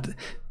 Tehát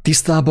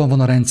tisztában van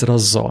a rendszer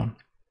azzal,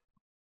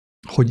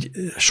 hogy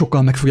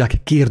sokan meg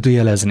fogják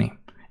kérdőjelezni.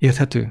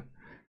 Érthető?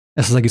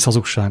 Ezt az egész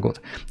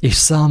hazugságot. És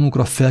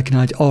számukra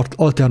felkínál egy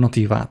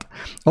alternatívát.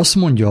 Azt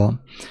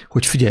mondja,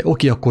 hogy figyelj,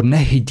 oké, akkor ne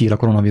higgyél a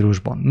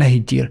koronavírusban, ne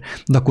higgyél,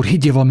 de akkor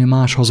higgyél valami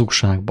más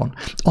hazugságban,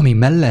 ami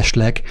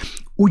mellesleg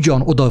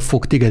ugyan oda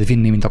fog téged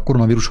vinni, mint a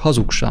koronavírus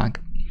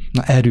hazugság.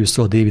 Na erről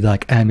szól a David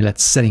Icke elmélet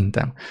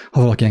szerintem,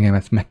 ha valaki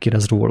engemet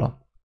megkérdez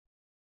róla.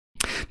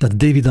 Tehát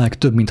David Icke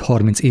több mint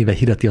 30 éve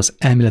hirdeti az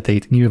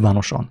elméleteit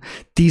nyilvánosan,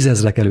 10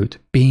 000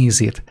 előtt,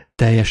 pénzért,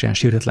 teljesen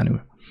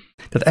sértetlenül.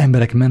 Tehát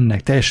emberek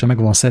mennek, teljesen meg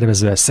van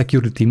szervezve,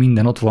 security,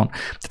 minden ott van,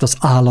 tehát az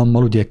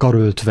állammal ugye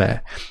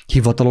karöltve,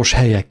 hivatalos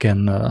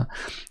helyeken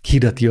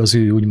hirdeti az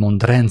ő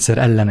úgymond rendszer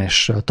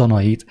ellenes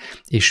tanait,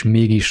 és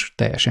mégis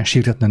teljesen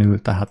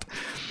sértetlenül, tehát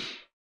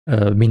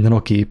minden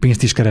oké,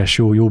 pénzt is keres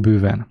jó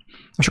bőven.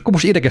 És akkor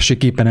most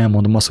érdekességképpen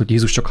elmondom azt, hogy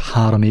Jézus csak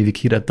 3 évig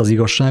hirdette az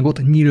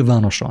igazságot,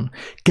 nyilvánosan,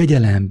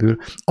 kegyelemből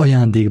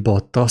ajándékba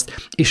adta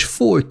azt, és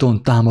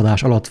folyton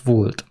támadás alatt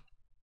volt.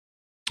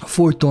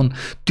 Folyton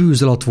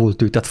tűz alatt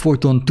volt ő, tehát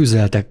folyton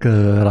tüzeltek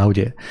rá,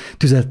 ugye,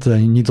 tüzet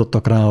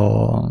nyitottak rá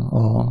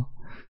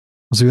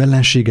az ő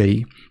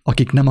ellenségei,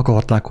 akik nem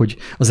akarták, hogy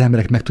az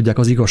emberek megtudják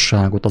az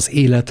igazságot az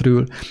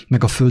életről,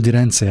 meg a földi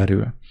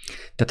rendszerről.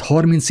 Tehát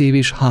 30 év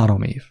és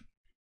 3 év.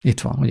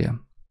 Itt van, ugye?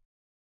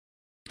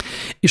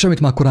 És amit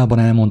már korábban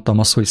elmondtam,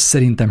 az, hogy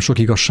szerintem sok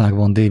igazság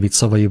van David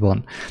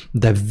szavaiban,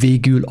 de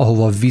végül,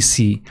 ahova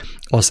viszi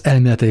az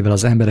elméleteivel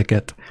az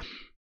embereket,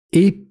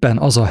 éppen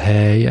az a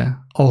hely,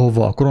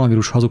 ahova a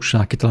koronavírus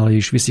hazugság kitalálói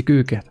is viszik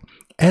őket.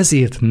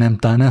 Ezért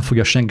nem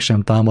fogja senki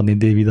sem támadni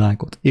David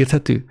Icke-ot.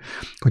 Érthető?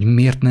 Hogy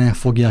miért ne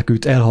fogják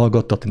őt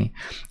elhallgattatni?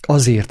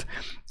 Azért,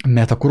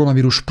 mert a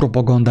koronavírus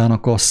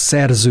propagandának a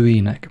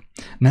szerzőinek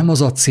nem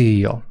az a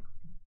célja,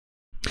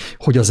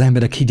 hogy az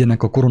emberek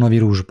higgyenek a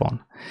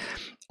koronavírusban.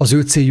 Az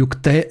ő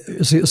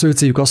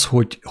céljuk az,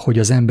 hogy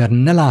az ember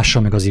ne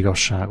lássa meg az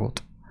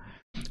igazságot.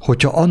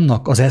 Hogyha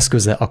annak az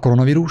eszköze a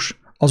koronavírus,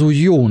 az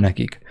úgy jó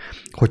nekik.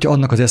 Hogyha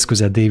annak az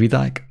eszköze David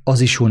Icke,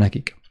 az is jó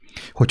nekik.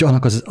 Hogyha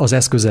annak az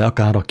eszköze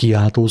akár a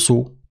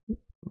kiáltószó,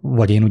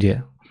 vagy én ugye,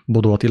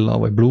 Bodó Attila,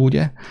 vagy Blue,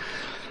 ugye,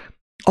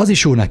 az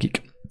is jó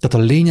nekik.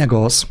 Tehát a lényeg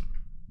az,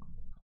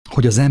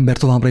 hogy az ember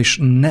továbbra is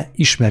ne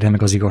ismerje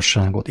meg az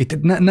igazságot.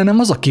 Itt nem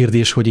az a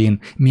kérdés, hogy én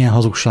milyen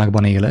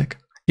hazugságban élek.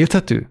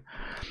 Érthető?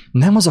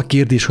 Nem az a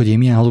kérdés, hogy én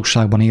milyen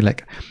hazugságban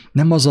élek.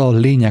 Nem az a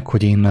lényeg,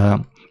 hogy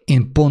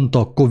én pont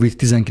a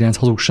COVID-19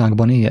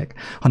 hazugságban éljek,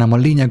 hanem a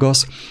lényeg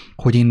az,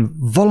 hogy én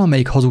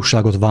valamelyik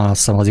hazugságot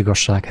válasszam az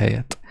igazság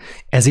helyett.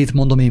 Ezért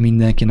mondom én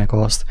mindenkinek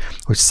azt,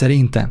 hogy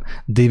szerintem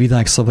David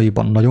Icke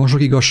szavaiban nagyon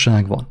sok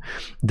igazság van,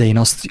 de én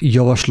azt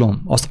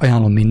javaslom, azt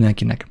ajánlom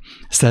mindenkinek,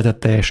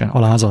 szeretetteljesen,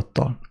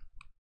 alázattal,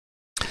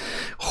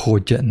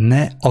 hogy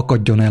ne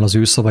akadjon el az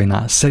ő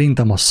szavainál.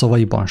 Szerintem a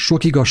szavaiban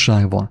sok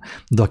igazság van,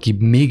 de aki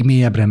még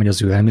mélyebbre megy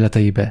az ő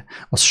elméleteibe,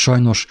 az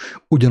sajnos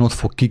ugyanott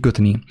fog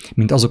kikötni,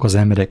 mint azok az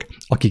emberek,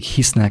 akik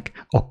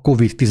hisznek a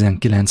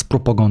COVID-19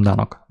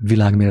 propagandának,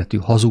 világméretű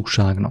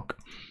hazugságnak.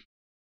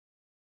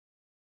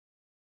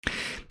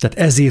 Tehát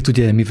ezért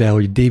ugye, mivel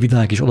hogy David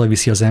Icke is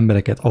odaviszi az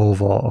embereket,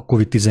 ahova a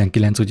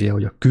COVID-19, ugye,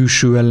 hogy a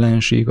külső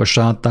ellenség, a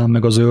sátán,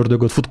 meg az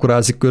ördög ott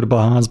futkorázik körbe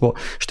a házba,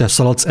 és te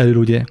szaladsz elő,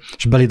 ugye,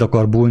 és beléd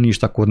akar bújni, és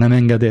akkor nem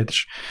engeded,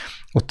 és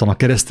ottan a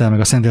keresztel, meg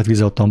a szentelt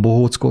vízzel ottan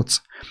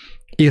bohóckodsz.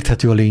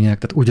 Érthető a lényeg,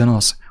 tehát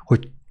ugyanaz,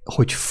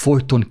 hogy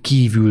folyton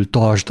kívül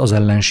tartsd az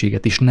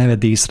ellenséget, és ne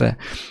vedd észre,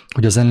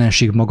 hogy az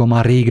ellenség maga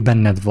már rég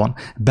benned van,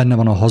 benne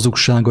van a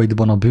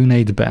hazugságaidban, a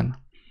bűneidben,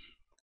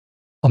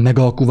 a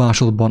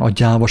megalkuvásodban, a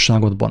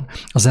gyávaságodban.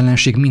 Az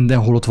ellenség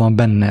mindenhol ott van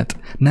benned.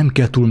 Nem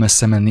kell túl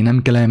messze menni,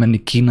 nem kell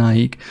elmenni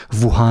Kínáig,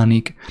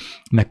 Wuhanig,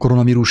 meg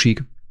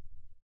koronavírusig.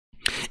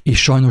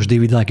 És sajnos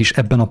David Icke is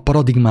ebben a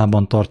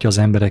paradigmában tartja az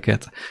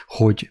embereket,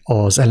 hogy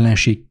az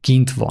ellenség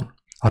kint van,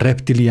 a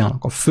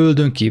reptiliánok, a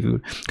földön kívül.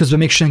 Közben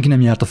még senki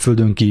nem járt a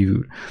földön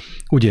kívül.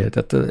 Ugye,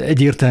 tehát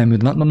egyértelmű,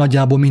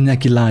 nagyjából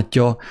mindenki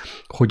látja,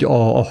 hogy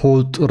a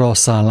holdra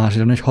szállás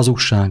egy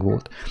hazugság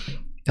volt.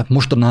 Tehát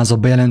most a NASA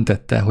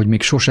bejelentette, hogy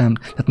még sosem,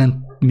 tehát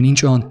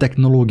nincs olyan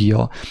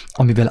technológia,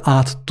 amivel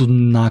át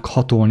tudnák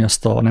hatolni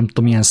azt a nem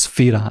tudom milyen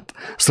szférát,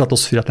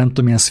 stratoszférát, nem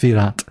tudom milyen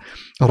szférát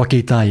a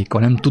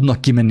rakétáikkal, nem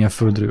tudnak kimenni a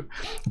Földről.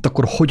 Hát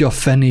akkor hogy a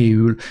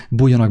fenéül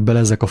bújjanak bele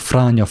ezek a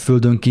fránya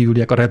földön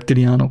kívüliek, a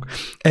reptiliánok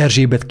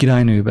Erzsébet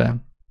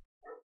királynőbe?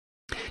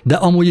 De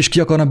amúgy is ki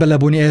akarna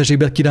belebújni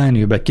Erzsébet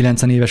királynőbe,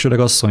 90 éves öreg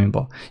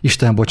asszonyba.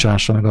 Isten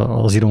bocsássa meg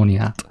az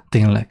iróniát,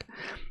 tényleg.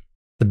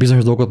 De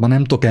bizonyos dolgokat már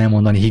nem tudok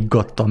elmondani,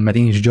 higgadtam, mert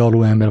én is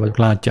gyarló ember vagyok,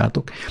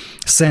 látjátok.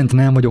 Szent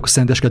nem vagyok,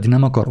 szenteskedni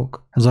nem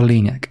akarok. Ez a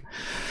lényeg.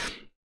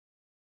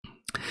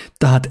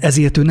 Tehát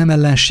ezért ő nem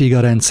ellensége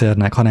a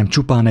rendszernek, hanem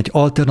csupán egy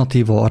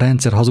alternatíva a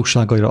rendszer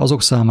hazugságaira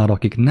azok számára,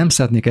 akik nem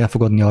szeretnék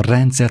elfogadni a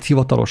rendszert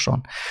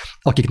hivatalosan.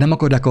 Akik nem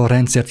akarják a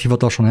rendszert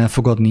hivatalosan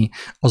elfogadni,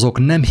 azok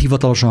nem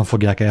hivatalosan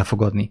fogják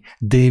elfogadni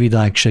David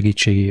Icke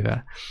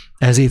segítségével.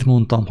 Ezért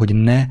mondtam, hogy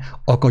ne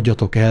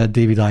akadjatok el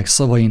David Icke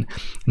szavain,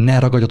 ne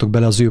ragadjatok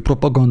bele az ő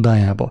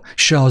propagandájába,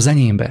 se az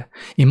enyémbe.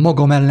 Én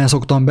magam ellen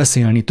szoktam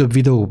beszélni több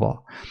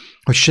videóba,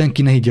 hogy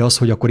senki ne higgye azt,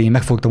 hogy akkor én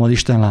megfogtam az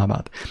Isten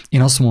lábát.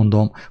 Én azt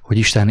mondom, hogy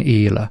Isten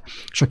él,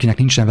 és akinek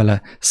nincsen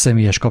vele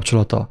személyes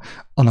kapcsolata,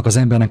 annak az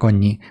embernek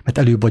annyi, mert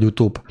előbb vagy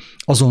utóbb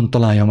abban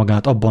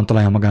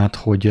találja magát,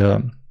 hogy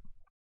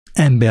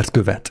embert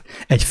követ,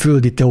 egy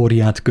földi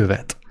teóriát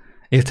követ.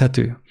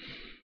 Érthető?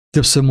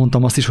 Többször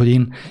mondtam azt is, hogy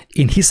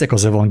én hiszek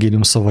az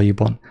evangélium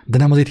szavaiban, de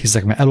nem azért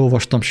hiszek, mert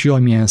elolvastam, s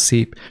jaj, milyen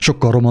szép,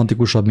 sokkal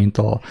romantikusabb, mint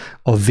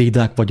a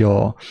Védák, vagy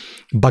a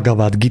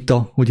Bhagavad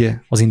Gita, ugye,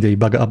 az indiai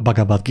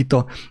Bhagavad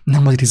Gita.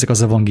 Nem azért hiszek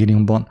az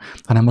evangéliumban,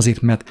 hanem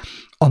azért, mert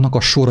annak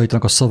a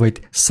soraitnak a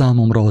szavait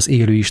számomra az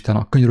élő Isten,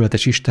 a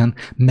könyörületes Isten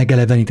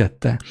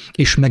megelevenítette,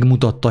 és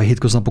megmutatta a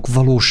hétköznapok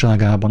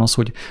valóságában az,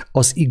 hogy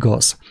az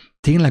igaz,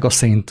 tényleg az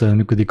szerint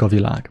működik a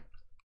világ.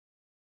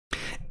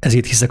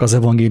 Ezért hiszek az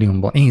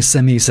evangéliumban. Én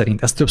személy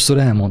szerint, ezt többször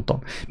elmondtam.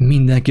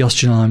 Mindenki azt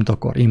csinál, amit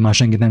akar. Én már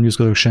senkit nem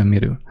győzködök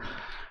semmiről.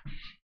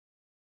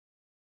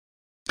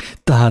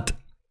 Tehát,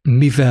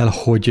 mivel,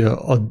 hogy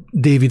a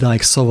David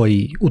Icke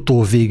szavai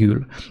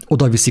végül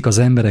oda viszik az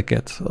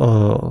embereket,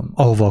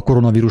 ahova a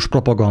koronavírus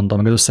propaganda,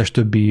 meg az összes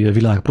többi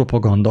világ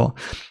propaganda,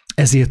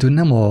 ezért ő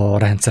nem a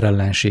rendszer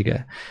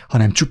ellensége,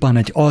 hanem csupán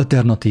egy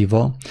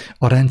alternatíva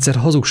a rendszer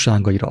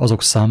hazugságaira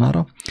azok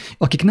számára,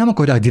 akik nem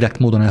akarják direkt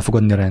módon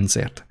elfogadni a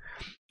rendszert.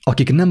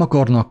 Akik nem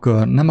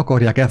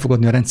akarják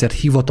elfogadni a rendszert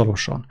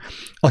hivatalosan,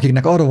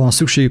 akiknek arra van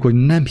szükségük, hogy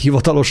nem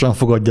hivatalosan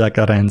fogadják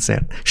el a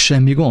rendszert.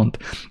 Semmi gond.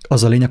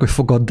 Az a lényeg, hogy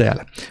fogadd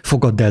el.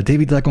 Fogadd el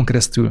David Icke-on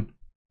keresztül,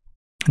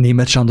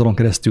 Németh Sándoron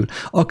keresztül,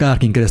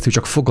 akárkin keresztül,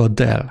 csak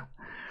fogadd el.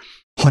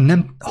 Ha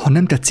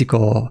nem tetszik,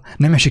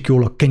 nem esik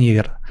jól a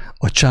kenyér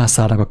a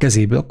császárnak a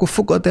kezéből, akkor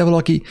fogadd el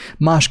valaki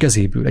más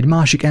kezéből, egy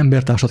másik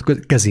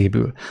embertársad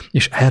kezéből.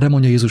 És erre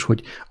mondja Jézus,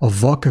 hogy a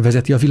vak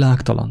vezeti a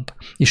világtalant,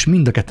 és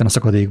mind a ketten a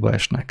szakadékba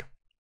esnek.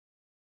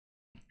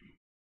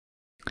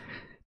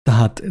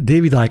 Tehát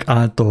David Icke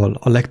által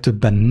a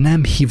legtöbben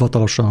nem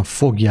hivatalosan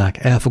fogják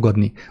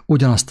elfogadni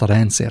ugyanazt a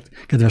rendszert.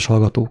 Kedves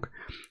hallgatók,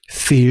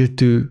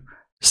 féltő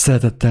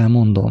szeretettel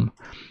mondom,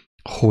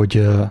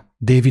 hogy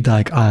David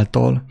Icke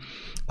által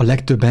a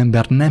legtöbb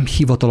ember nem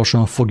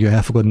hivatalosan fogja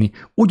elfogadni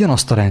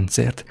ugyanazt a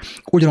rendszert,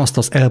 ugyanazt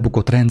az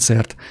elbukott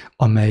rendszert,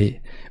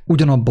 amely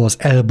ugyanabba az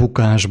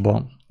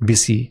elbukásba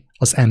viszi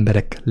az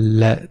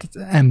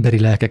emberi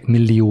lelkek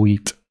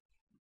millióit.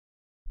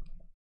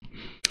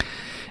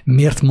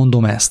 Miért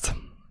mondom ezt?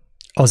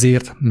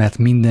 Azért, mert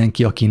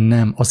mindenki, aki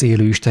nem az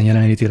élő Isten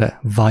jelenlétére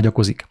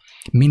vágyakozik,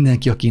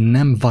 mindenki, aki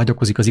nem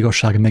vágyakozik az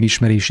igazság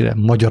megismerésére,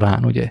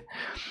 magyarán, ugye,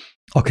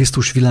 a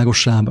Krisztus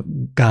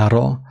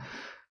világosságára,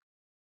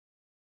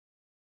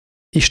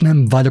 és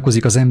nem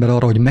vágyakozik az ember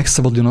arra, hogy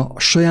megszabaduljon a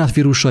saját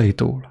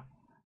vírusaitól,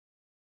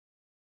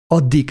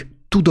 addig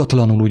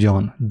tudatlanul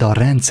ugyan, de a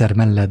rendszer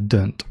mellett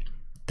dönt.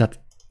 Tehát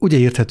ugye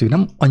érthető,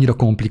 nem annyira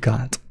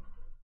komplikált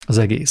az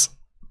egész.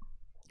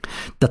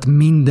 Tehát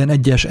minden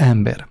egyes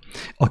ember,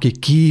 aki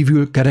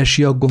kívül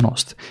keresi a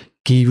gonoszt,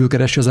 kívül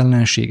keresi az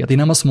ellenséget. Én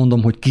nem azt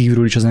mondom, hogy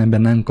kívülről is az ember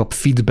nem kap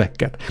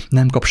feedbacket,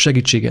 nem kap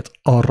segítséget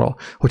arra,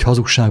 hogy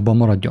hazugságban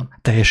maradjon.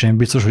 Teljesen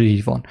biztos, hogy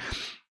így van.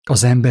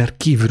 Az ember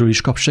kívülről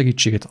is kap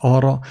segítséget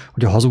arra,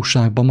 hogy a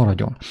hazugságban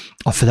maradjon.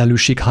 A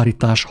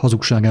felelősséghárítás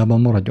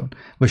hazugságában maradjon.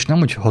 Vagyis nem,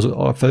 hogy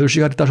a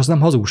felelősséghárítás az nem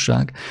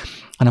hazugság,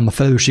 hanem a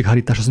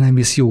felelősséghárítás az nem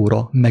visz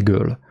jóra,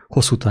 megöl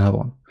hosszú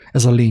távon.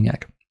 Ez a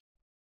lényeg.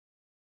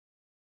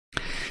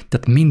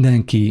 Tehát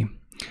mindenki,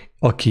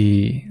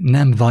 aki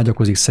nem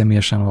vágyakozik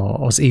személyesen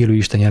az élő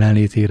Isten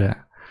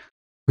jelenlétére,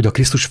 hogy a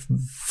Krisztus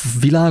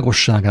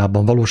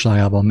világosságában,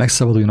 valóságában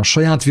megszabaduljon a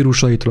saját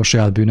vírusaitól, a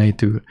saját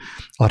bűneitől,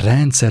 a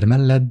rendszer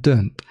mellett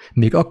dönt.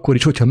 Még akkor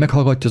is, hogyha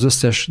meghallgatja az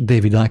összes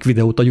David Icke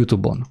videót a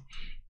YouTube-on.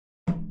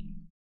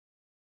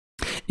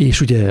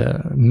 És ugye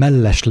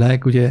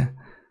mellesleg, ugye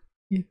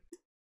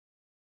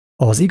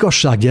az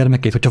igazság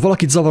gyermekeit, hogyha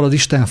valakit zavar az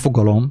Isten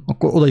fogalom,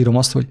 akkor odaírom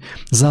azt, hogy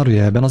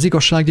zárójelben az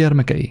igazság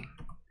gyermekei.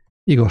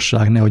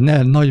 Igazság,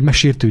 nehogy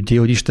megsértődjél,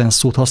 hogy Isten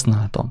szót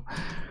használtam.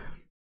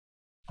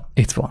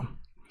 Itt van.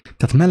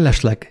 Tehát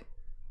mellesleg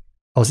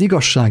az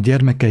igazság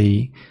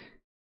gyermekei,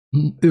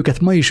 őket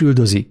ma is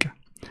üldözik,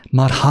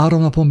 már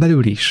 3 napon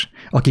belül is,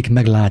 akik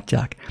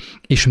meglátják,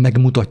 és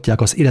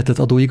megmutatják az életet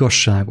adó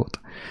igazságot.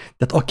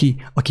 Tehát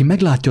aki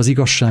meglátja az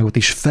igazságot,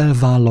 és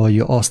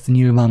felvállalja azt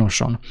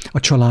nyilvánosan, a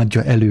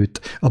családja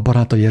előtt, a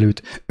barátai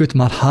előtt, őt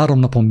már 3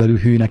 napon belül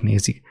hűnek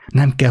nézik.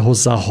 Nem kell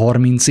hozzá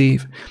 30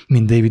 év,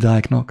 mint David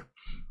Icke-nak.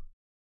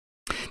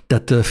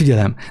 Tehát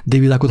figyelem,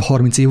 David Icke-ot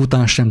 30 év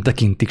után sem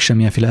tekintik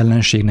semmilyenféle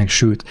ellenségnek,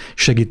 sőt,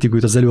 segítik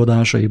őt az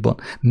előadásaiban.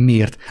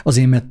 Miért?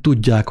 Azért, mert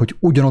tudják, hogy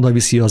ugyanoda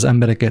viszi az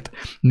embereket,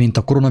 mint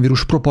a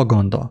koronavírus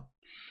propaganda.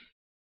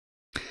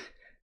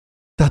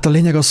 Tehát a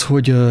lényeg az,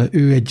 hogy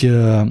ő egy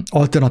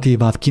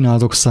alternatívát kínál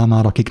azok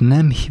számára, akik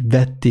nem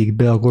vették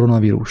be a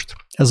koronavírust.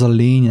 Ez a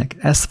lényeg.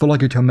 Ezt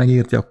valaki, hogyha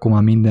megérti, akkor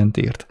már mindent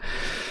ért.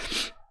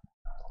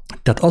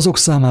 Tehát azok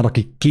számára,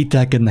 akik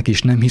kételkednek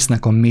és nem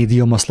hisznek a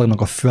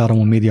médiamaszlagnak, a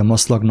főáramú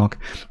médiamaszlagnak,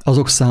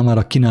 azok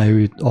számára kínálja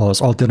ő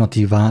az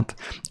alternatívát,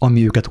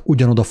 ami őket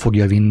ugyanoda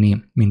fogja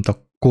vinni, mint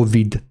a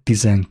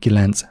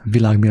COVID-19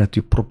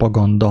 világméretű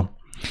propaganda.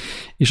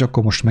 És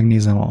akkor most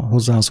megnézem a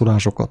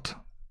hozzászólásokat.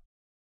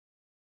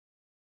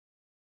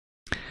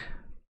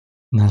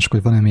 Lássuk,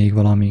 hogy van-e még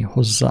valami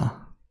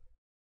hozzá.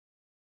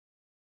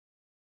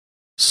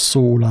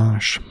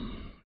 Szólás.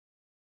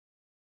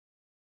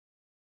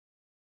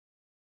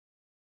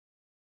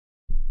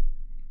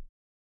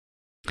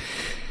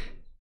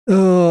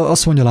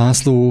 Azt mondja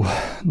László,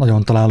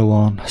 nagyon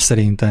találóan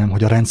szerintem,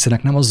 hogy a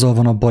rendszernek nem azzal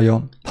van a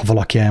baja, ha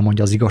valaki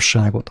elmondja az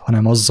igazságot,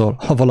 hanem azzal,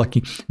 ha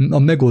valaki a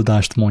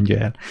megoldást mondja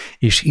el.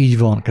 És így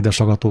van, kedves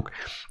hallgatók.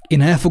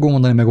 Én el fogom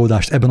mondani a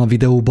megoldást ebben a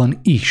videóban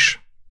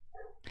is.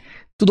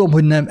 Tudom,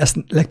 hogy nem, ezt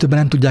legtöbben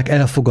nem tudják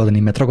elfogadni,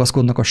 mert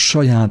ragaszkodnak a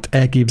saját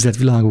elképzelt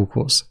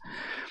világukhoz.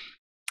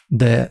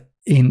 De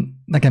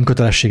nekem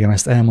kötelességem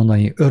ezt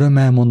elmondani,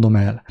 örömmel mondom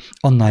el,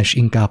 annál is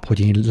inkább, hogy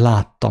én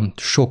láttam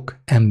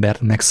sok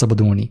embert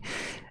megszabadulni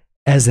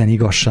ezen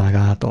igazság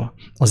által.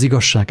 Az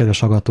igazság, kedves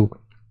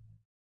hallgatók,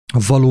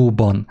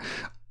 valóban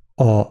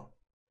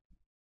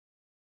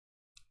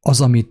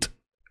az,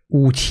 amit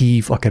úgy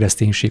hív a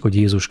kereszténység, hogy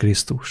Jézus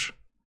Krisztus.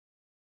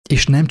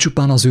 És nem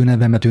csupán az ő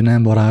neve, mert ő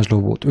nem varázsló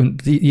volt.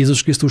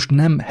 Jézus Krisztus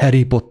nem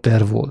Harry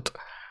Potter volt.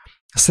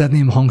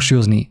 Szeretném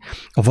hangsúlyozni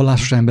a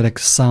vallásos emberek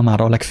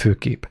számára a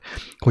legfőképp,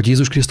 hogy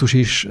Jézus Krisztus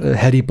is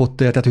Harry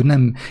Potter, tehát ő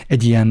nem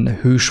egy ilyen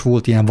hős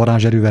volt, ilyen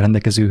varázserővel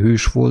rendelkező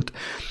hős volt,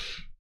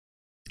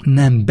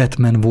 nem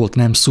Batman volt,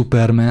 nem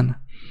Superman,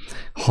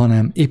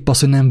 hanem épp az,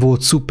 hogy nem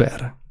volt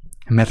szuper.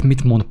 Mert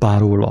mit mond Pál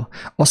róla?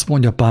 Azt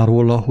mondja Pál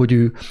róla, hogy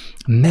ő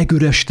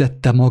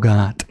megürestette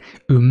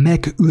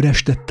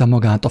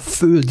magát a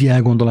földi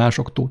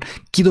elgondolásoktól.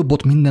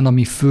 Kidobott minden,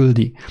 ami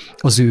földi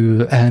az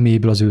ő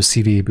elméből, az ő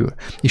szívéből.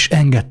 És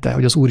engedte,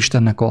 hogy az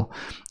Úristennek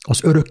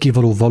az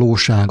örökkévaló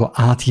valósága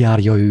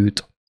átjárja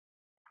őt.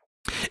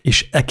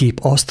 És ekképp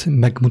azt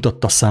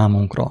megmutatta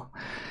számunkra.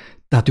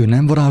 Tehát ő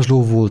nem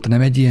varázsló volt,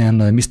 nem egy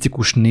ilyen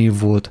misztikus név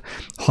volt,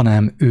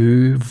 hanem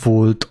ő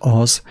volt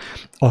az,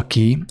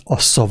 aki a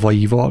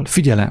szavaival,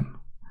 figyelem,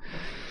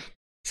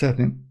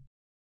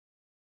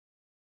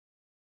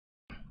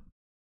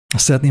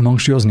 szeretném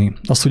hangsúlyozni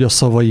azt, hogy a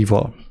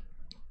szavaival,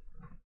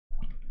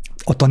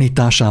 a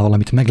tanításával,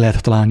 amit meg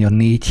lehet találni a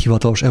 4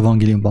 hivatalos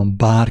evangéliumban,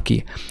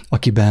 bárki,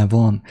 akiben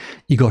van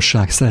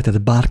igazság,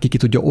 szeretet, bárki ki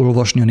tudja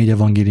olvasni a 4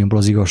 evangéliumból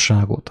az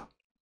igazságot.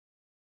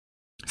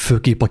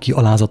 Főképp, aki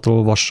alázattal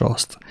olvassa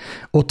azt.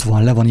 Ott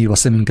van, le van írva a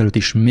szemünk előtt,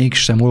 és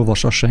mégsem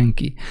olvassa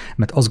senki,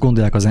 mert azt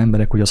gondolják az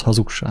emberek, hogy az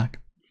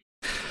hazugság.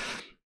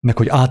 Meg,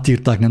 hogy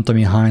átírták nem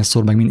tudom én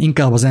hányszor, meg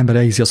inkább az ember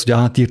elhiszi azt, hogy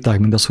átírták,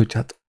 mint az, hogy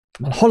hát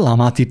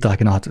hallám átírták,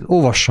 na hát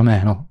olvassam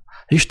el, no.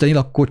 Isten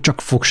akkor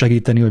csak fog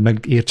segíteni, hogy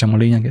megértsem a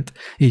lényeget.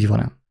 Így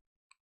van-e?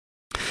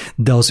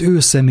 De az ő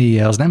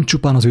személye, az nem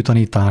csupán az ő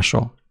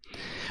tanítása,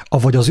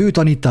 avagy az ő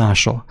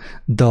tanítása,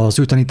 de az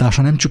ő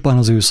tanítása nem csupán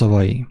az ő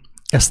szavai.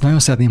 Ezt nagyon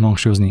szeretném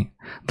hangsúlyozni,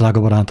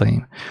 drága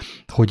barátaim,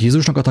 hogy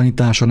Jézusnak a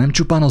tanítása nem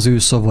csupán az ő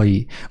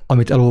szavai,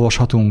 amit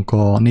elolvashatunk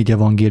a 4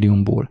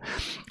 evangéliumból,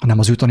 hanem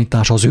az ő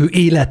tanítása, az ő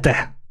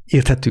élete.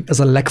 Érthető? Ez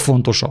a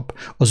legfontosabb.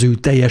 Az ő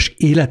teljes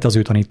élete az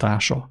ő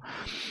tanítása,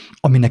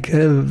 aminek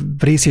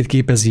részét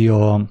képezi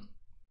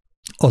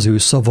az ő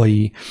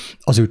szavai,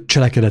 az ő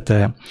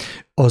cselekedete,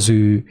 az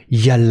ő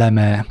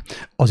jelleme,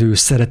 az ő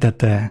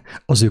szeretete,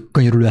 az ő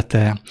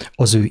könyörülete,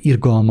 az ő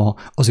irgalma,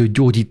 az ő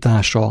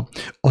gyógyítása,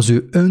 az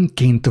ő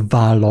önként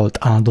vállalt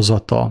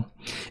áldozata,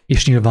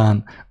 és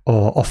nyilván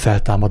a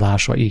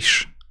feltámadása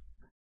is.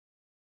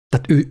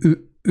 Tehát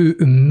ő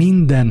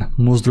minden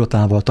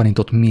mozdulatával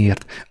tanított.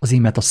 Miért?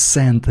 Azért, mert a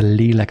Szent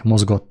Lélek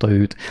mozgatta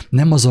őt.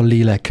 Nem az a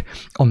lélek,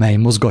 amely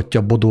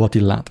mozgatja Bodó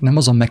Attilát, nem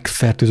az a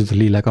megfertőzött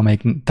lélek, amely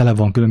tele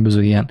van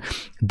különböző ilyen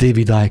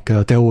David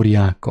Icke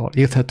teóriákkal.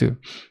 Érthető?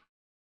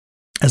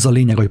 Ez a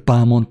lényeg, hogy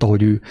Pál mondta,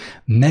 hogy ő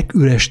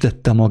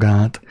megürestette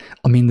magát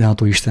a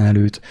mindenható Isten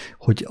előtt,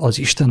 hogy az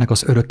Istennek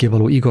az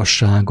örökkévaló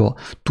igazsága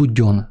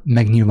tudjon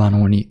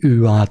megnyilvánulni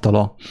ő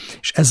általa.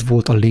 És ez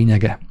volt a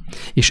lényege.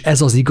 És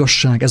ez az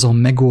igazság, ez a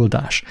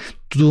megoldás.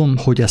 Tudom,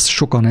 hogy ezt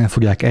sokan el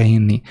fogják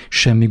elhinni,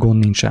 semmi gond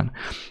nincsen.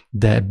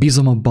 De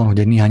bízom abban, hogy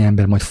egy néhány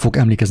ember majd fog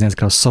emlékezni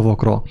ezekre a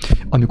szavakra,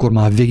 amikor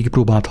már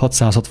végigpróbált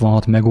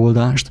 666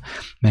 megoldást,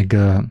 meg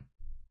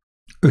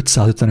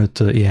 555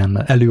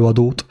 ilyen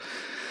előadót,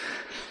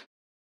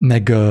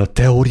 meg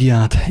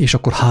teóriát, és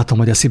akkor hátom,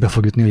 hogy eszébe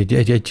fog jutni,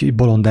 hogy egy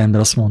bolond ember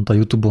azt mondta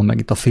YouTube-on, meg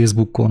itt a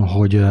Facebookon,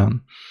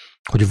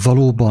 hogy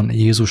valóban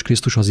Jézus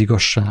Krisztus az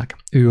igazság,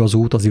 ő az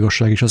út, az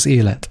igazság és az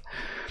élet,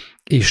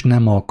 és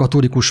nem a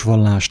katolikus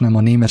vallás, nem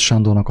a Németh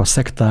Sándornak a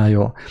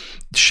szektája,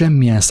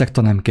 semmilyen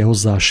szekta nem kell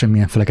hozzá,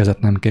 semmilyen felekezet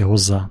nem kell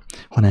hozzá,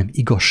 hanem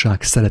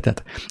igazság,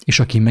 szeretet, és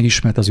aki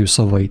megismert az ő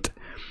szavait,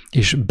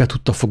 és be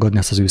tudta fogadni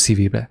ezt az ő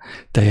szívébe,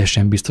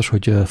 teljesen biztos,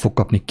 hogy fog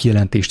kapni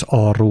kijelentést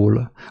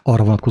arra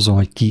vonatkozóan,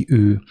 hogy ki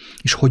ő,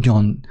 és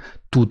hogyan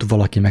tud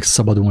valaki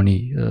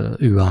megszabadulni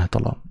ő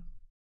általa.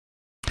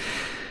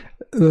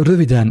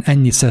 Röviden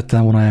ennyit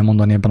szerettem volna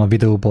elmondani ebben a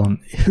videóban.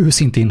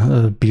 Őszintén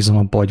bízom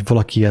abban, hogy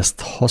valaki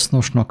ezt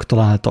hasznosnak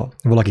találta,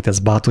 valakit ez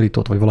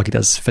bátorított, vagy valakit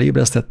ez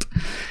felébresztett,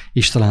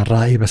 és talán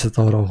ráébresztett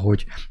arra,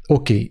 hogy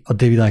oké, a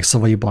David Icke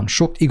szavaiban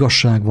sok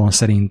igazság van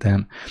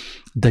szerintem,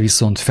 de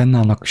viszont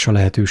fennállnak is a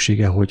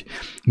lehetősége, hogy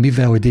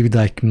mivel, hogy David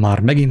Icke már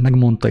megint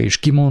megmondta, és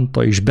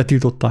kimondta, és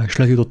betiltották, és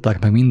letiltották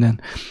meg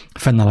minden,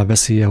 fennáll a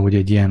veszélye, hogy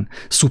egy ilyen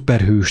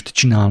szuperhőst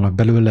csinálnak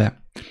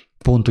belőle,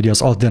 pont ugye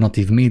az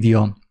alternatív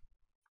média,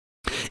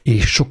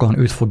 és sokan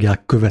őt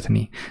fogják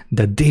követni,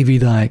 de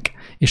David Icke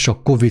és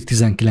a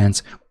COVID-19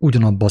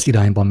 ugyanabba az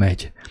irányba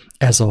megy.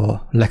 Ez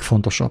a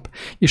legfontosabb.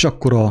 És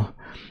akkor,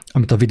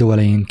 amit a videó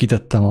elején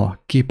kitettem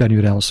a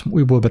képernyőre, azt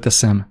újból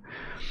beteszem,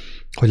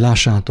 hogy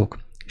lássátok,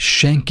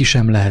 senki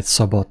sem lehet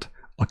szabad,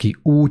 aki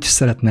úgy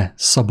szeretne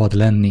szabad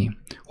lenni,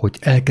 hogy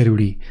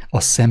elkerüli a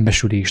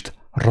szembesülést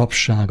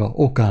rabsága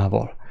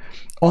okával.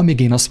 Amíg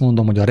én azt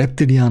mondom, hogy a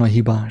reptilián a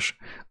hibás,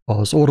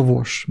 az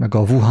orvos, meg a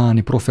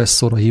wuhani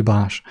professzor a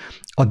hibás,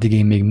 addig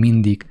én még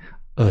mindig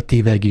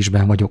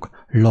tévegésben vagyok,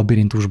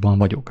 labirintusban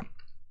vagyok.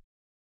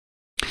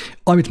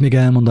 Amit még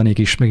elmondanék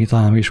is, meg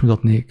talán is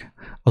mutatnék,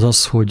 az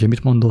az, hogy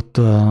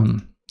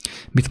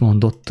mit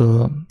mondott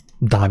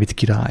Dávid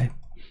király.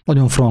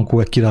 Nagyon frankó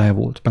egy király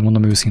volt,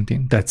 megmondom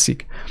őszintén,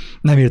 tetszik.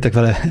 Nem értek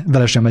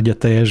vele sem egyet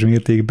teljes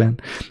mértékben,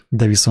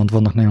 de viszont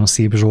vannak nagyon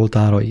szép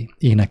zsoltárai,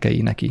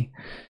 énekei neki,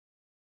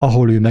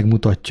 ahol ő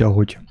megmutatja,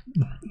 hogy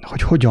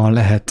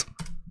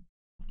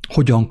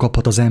hogyan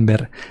kaphat az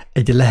ember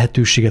egy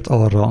lehetőséget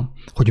arra,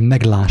 hogy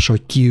meglássa,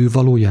 hogy ki ő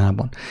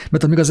valójában.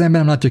 Mert amíg az ember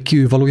nem látja, hogy ki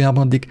ő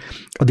valójában,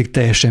 addig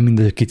teljesen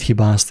mindegy, hogy kit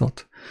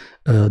hibáztat.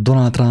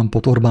 Donald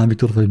Trumpot, Orbán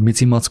Viktort, vagy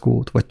Mici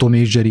Mackót, vagy Tom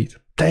és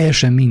Jerryt,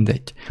 teljesen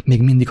mindegy.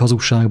 Még mindig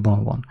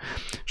hazugságban van.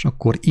 És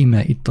akkor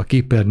íme itt a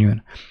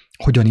képernyőn,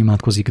 hogyan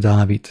imádkozik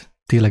Dávid.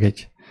 Tényleg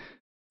egy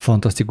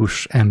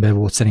fantasztikus ember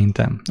volt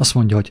szerintem. Azt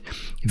mondja, hogy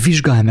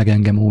vizsgálj meg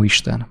engem, ó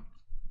Isten,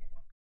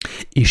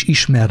 és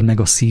ismerd meg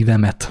a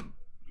szívemet.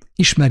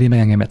 Ismerj meg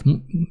engemet,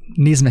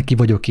 nézd meg, ki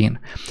vagyok én.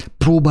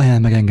 Próbálj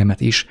meg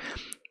engemet is.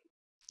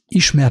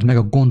 Ismerd meg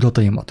a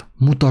gondolataimat.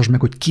 Mutasd meg,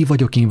 hogy ki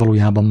vagyok én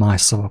valójában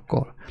más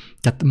szavakkal.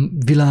 Tehát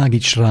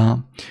világíts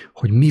rá,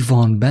 hogy mi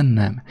van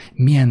bennem,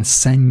 milyen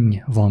szenny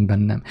van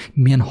bennem,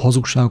 milyen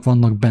hazugságok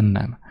vannak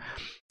bennem.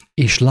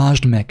 És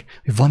lásd meg,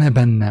 hogy van-e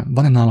bennem,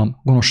 van-e nálam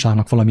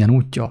gonoszságnak valamilyen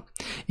útja,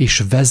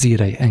 és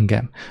vezérelj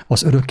engem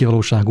az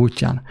örökkévalóság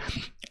útján.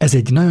 Ez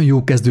egy nagyon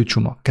jó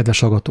kezdőcsomag, kedves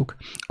hallgatók.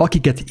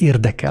 Akiket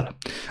érdekel,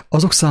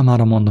 azok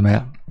számára mondom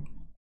el,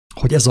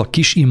 hogy ez a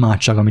kis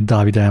imádság, amit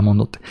Dávid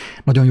elmondott,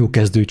 nagyon jó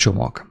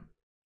kezdőcsomag.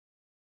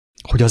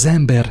 Hogy az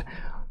ember,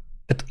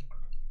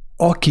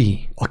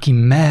 aki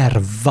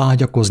mer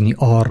vágyakozni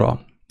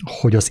arra,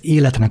 hogy az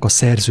életnek a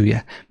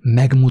szerzője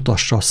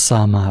megmutassa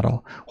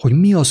számára, hogy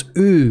mi az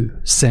ő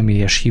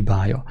személyes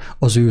hibája,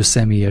 az ő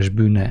személyes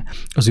bűne,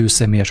 az ő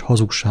személyes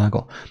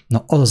hazugsága,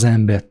 na az az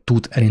ember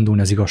tud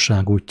elindulni az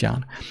igazság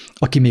útján.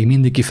 Aki még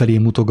mindig kifelé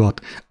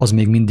mutogat, az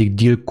még mindig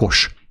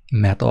gyilkos,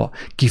 mert a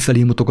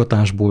kifelé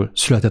mutogatásból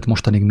született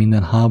mostanig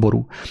minden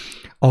háború,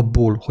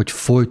 abból, hogy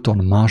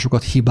folyton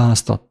másokat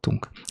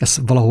hibáztattunk. Ez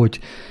valahogy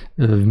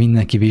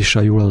mindenki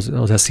vésse jól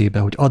az eszébe,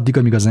 hogy addig,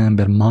 amíg az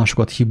ember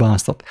másokat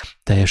hibáztat,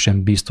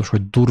 teljesen biztos,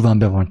 hogy durván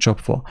be van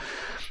csapva,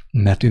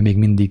 mert ő még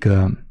mindig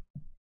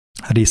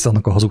része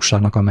annak a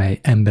hazugságnak, amely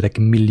emberek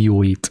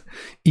millióit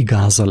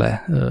igázza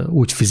le,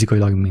 úgy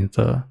fizikailag, mint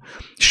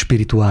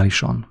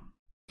spirituálisan.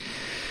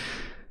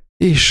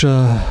 És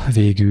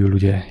végül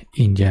ugye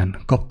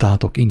ingyen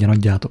kaptátok, ingyen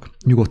adjátok,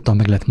 nyugodtan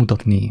meg lehet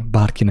mutatni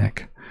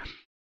bárkinek,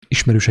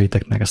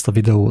 ismerőseiteknek ezt a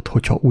videót,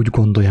 hogyha úgy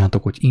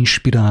gondoljátok, hogy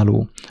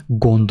inspiráló,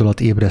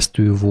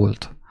 gondolatébresztő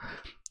volt,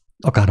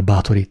 akár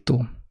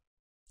bátorító.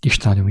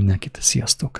 Isten áldjon mindenkit, sziasztok!